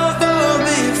never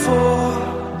before.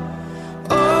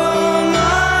 Oh,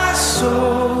 my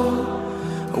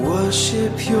soul,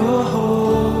 worship your holy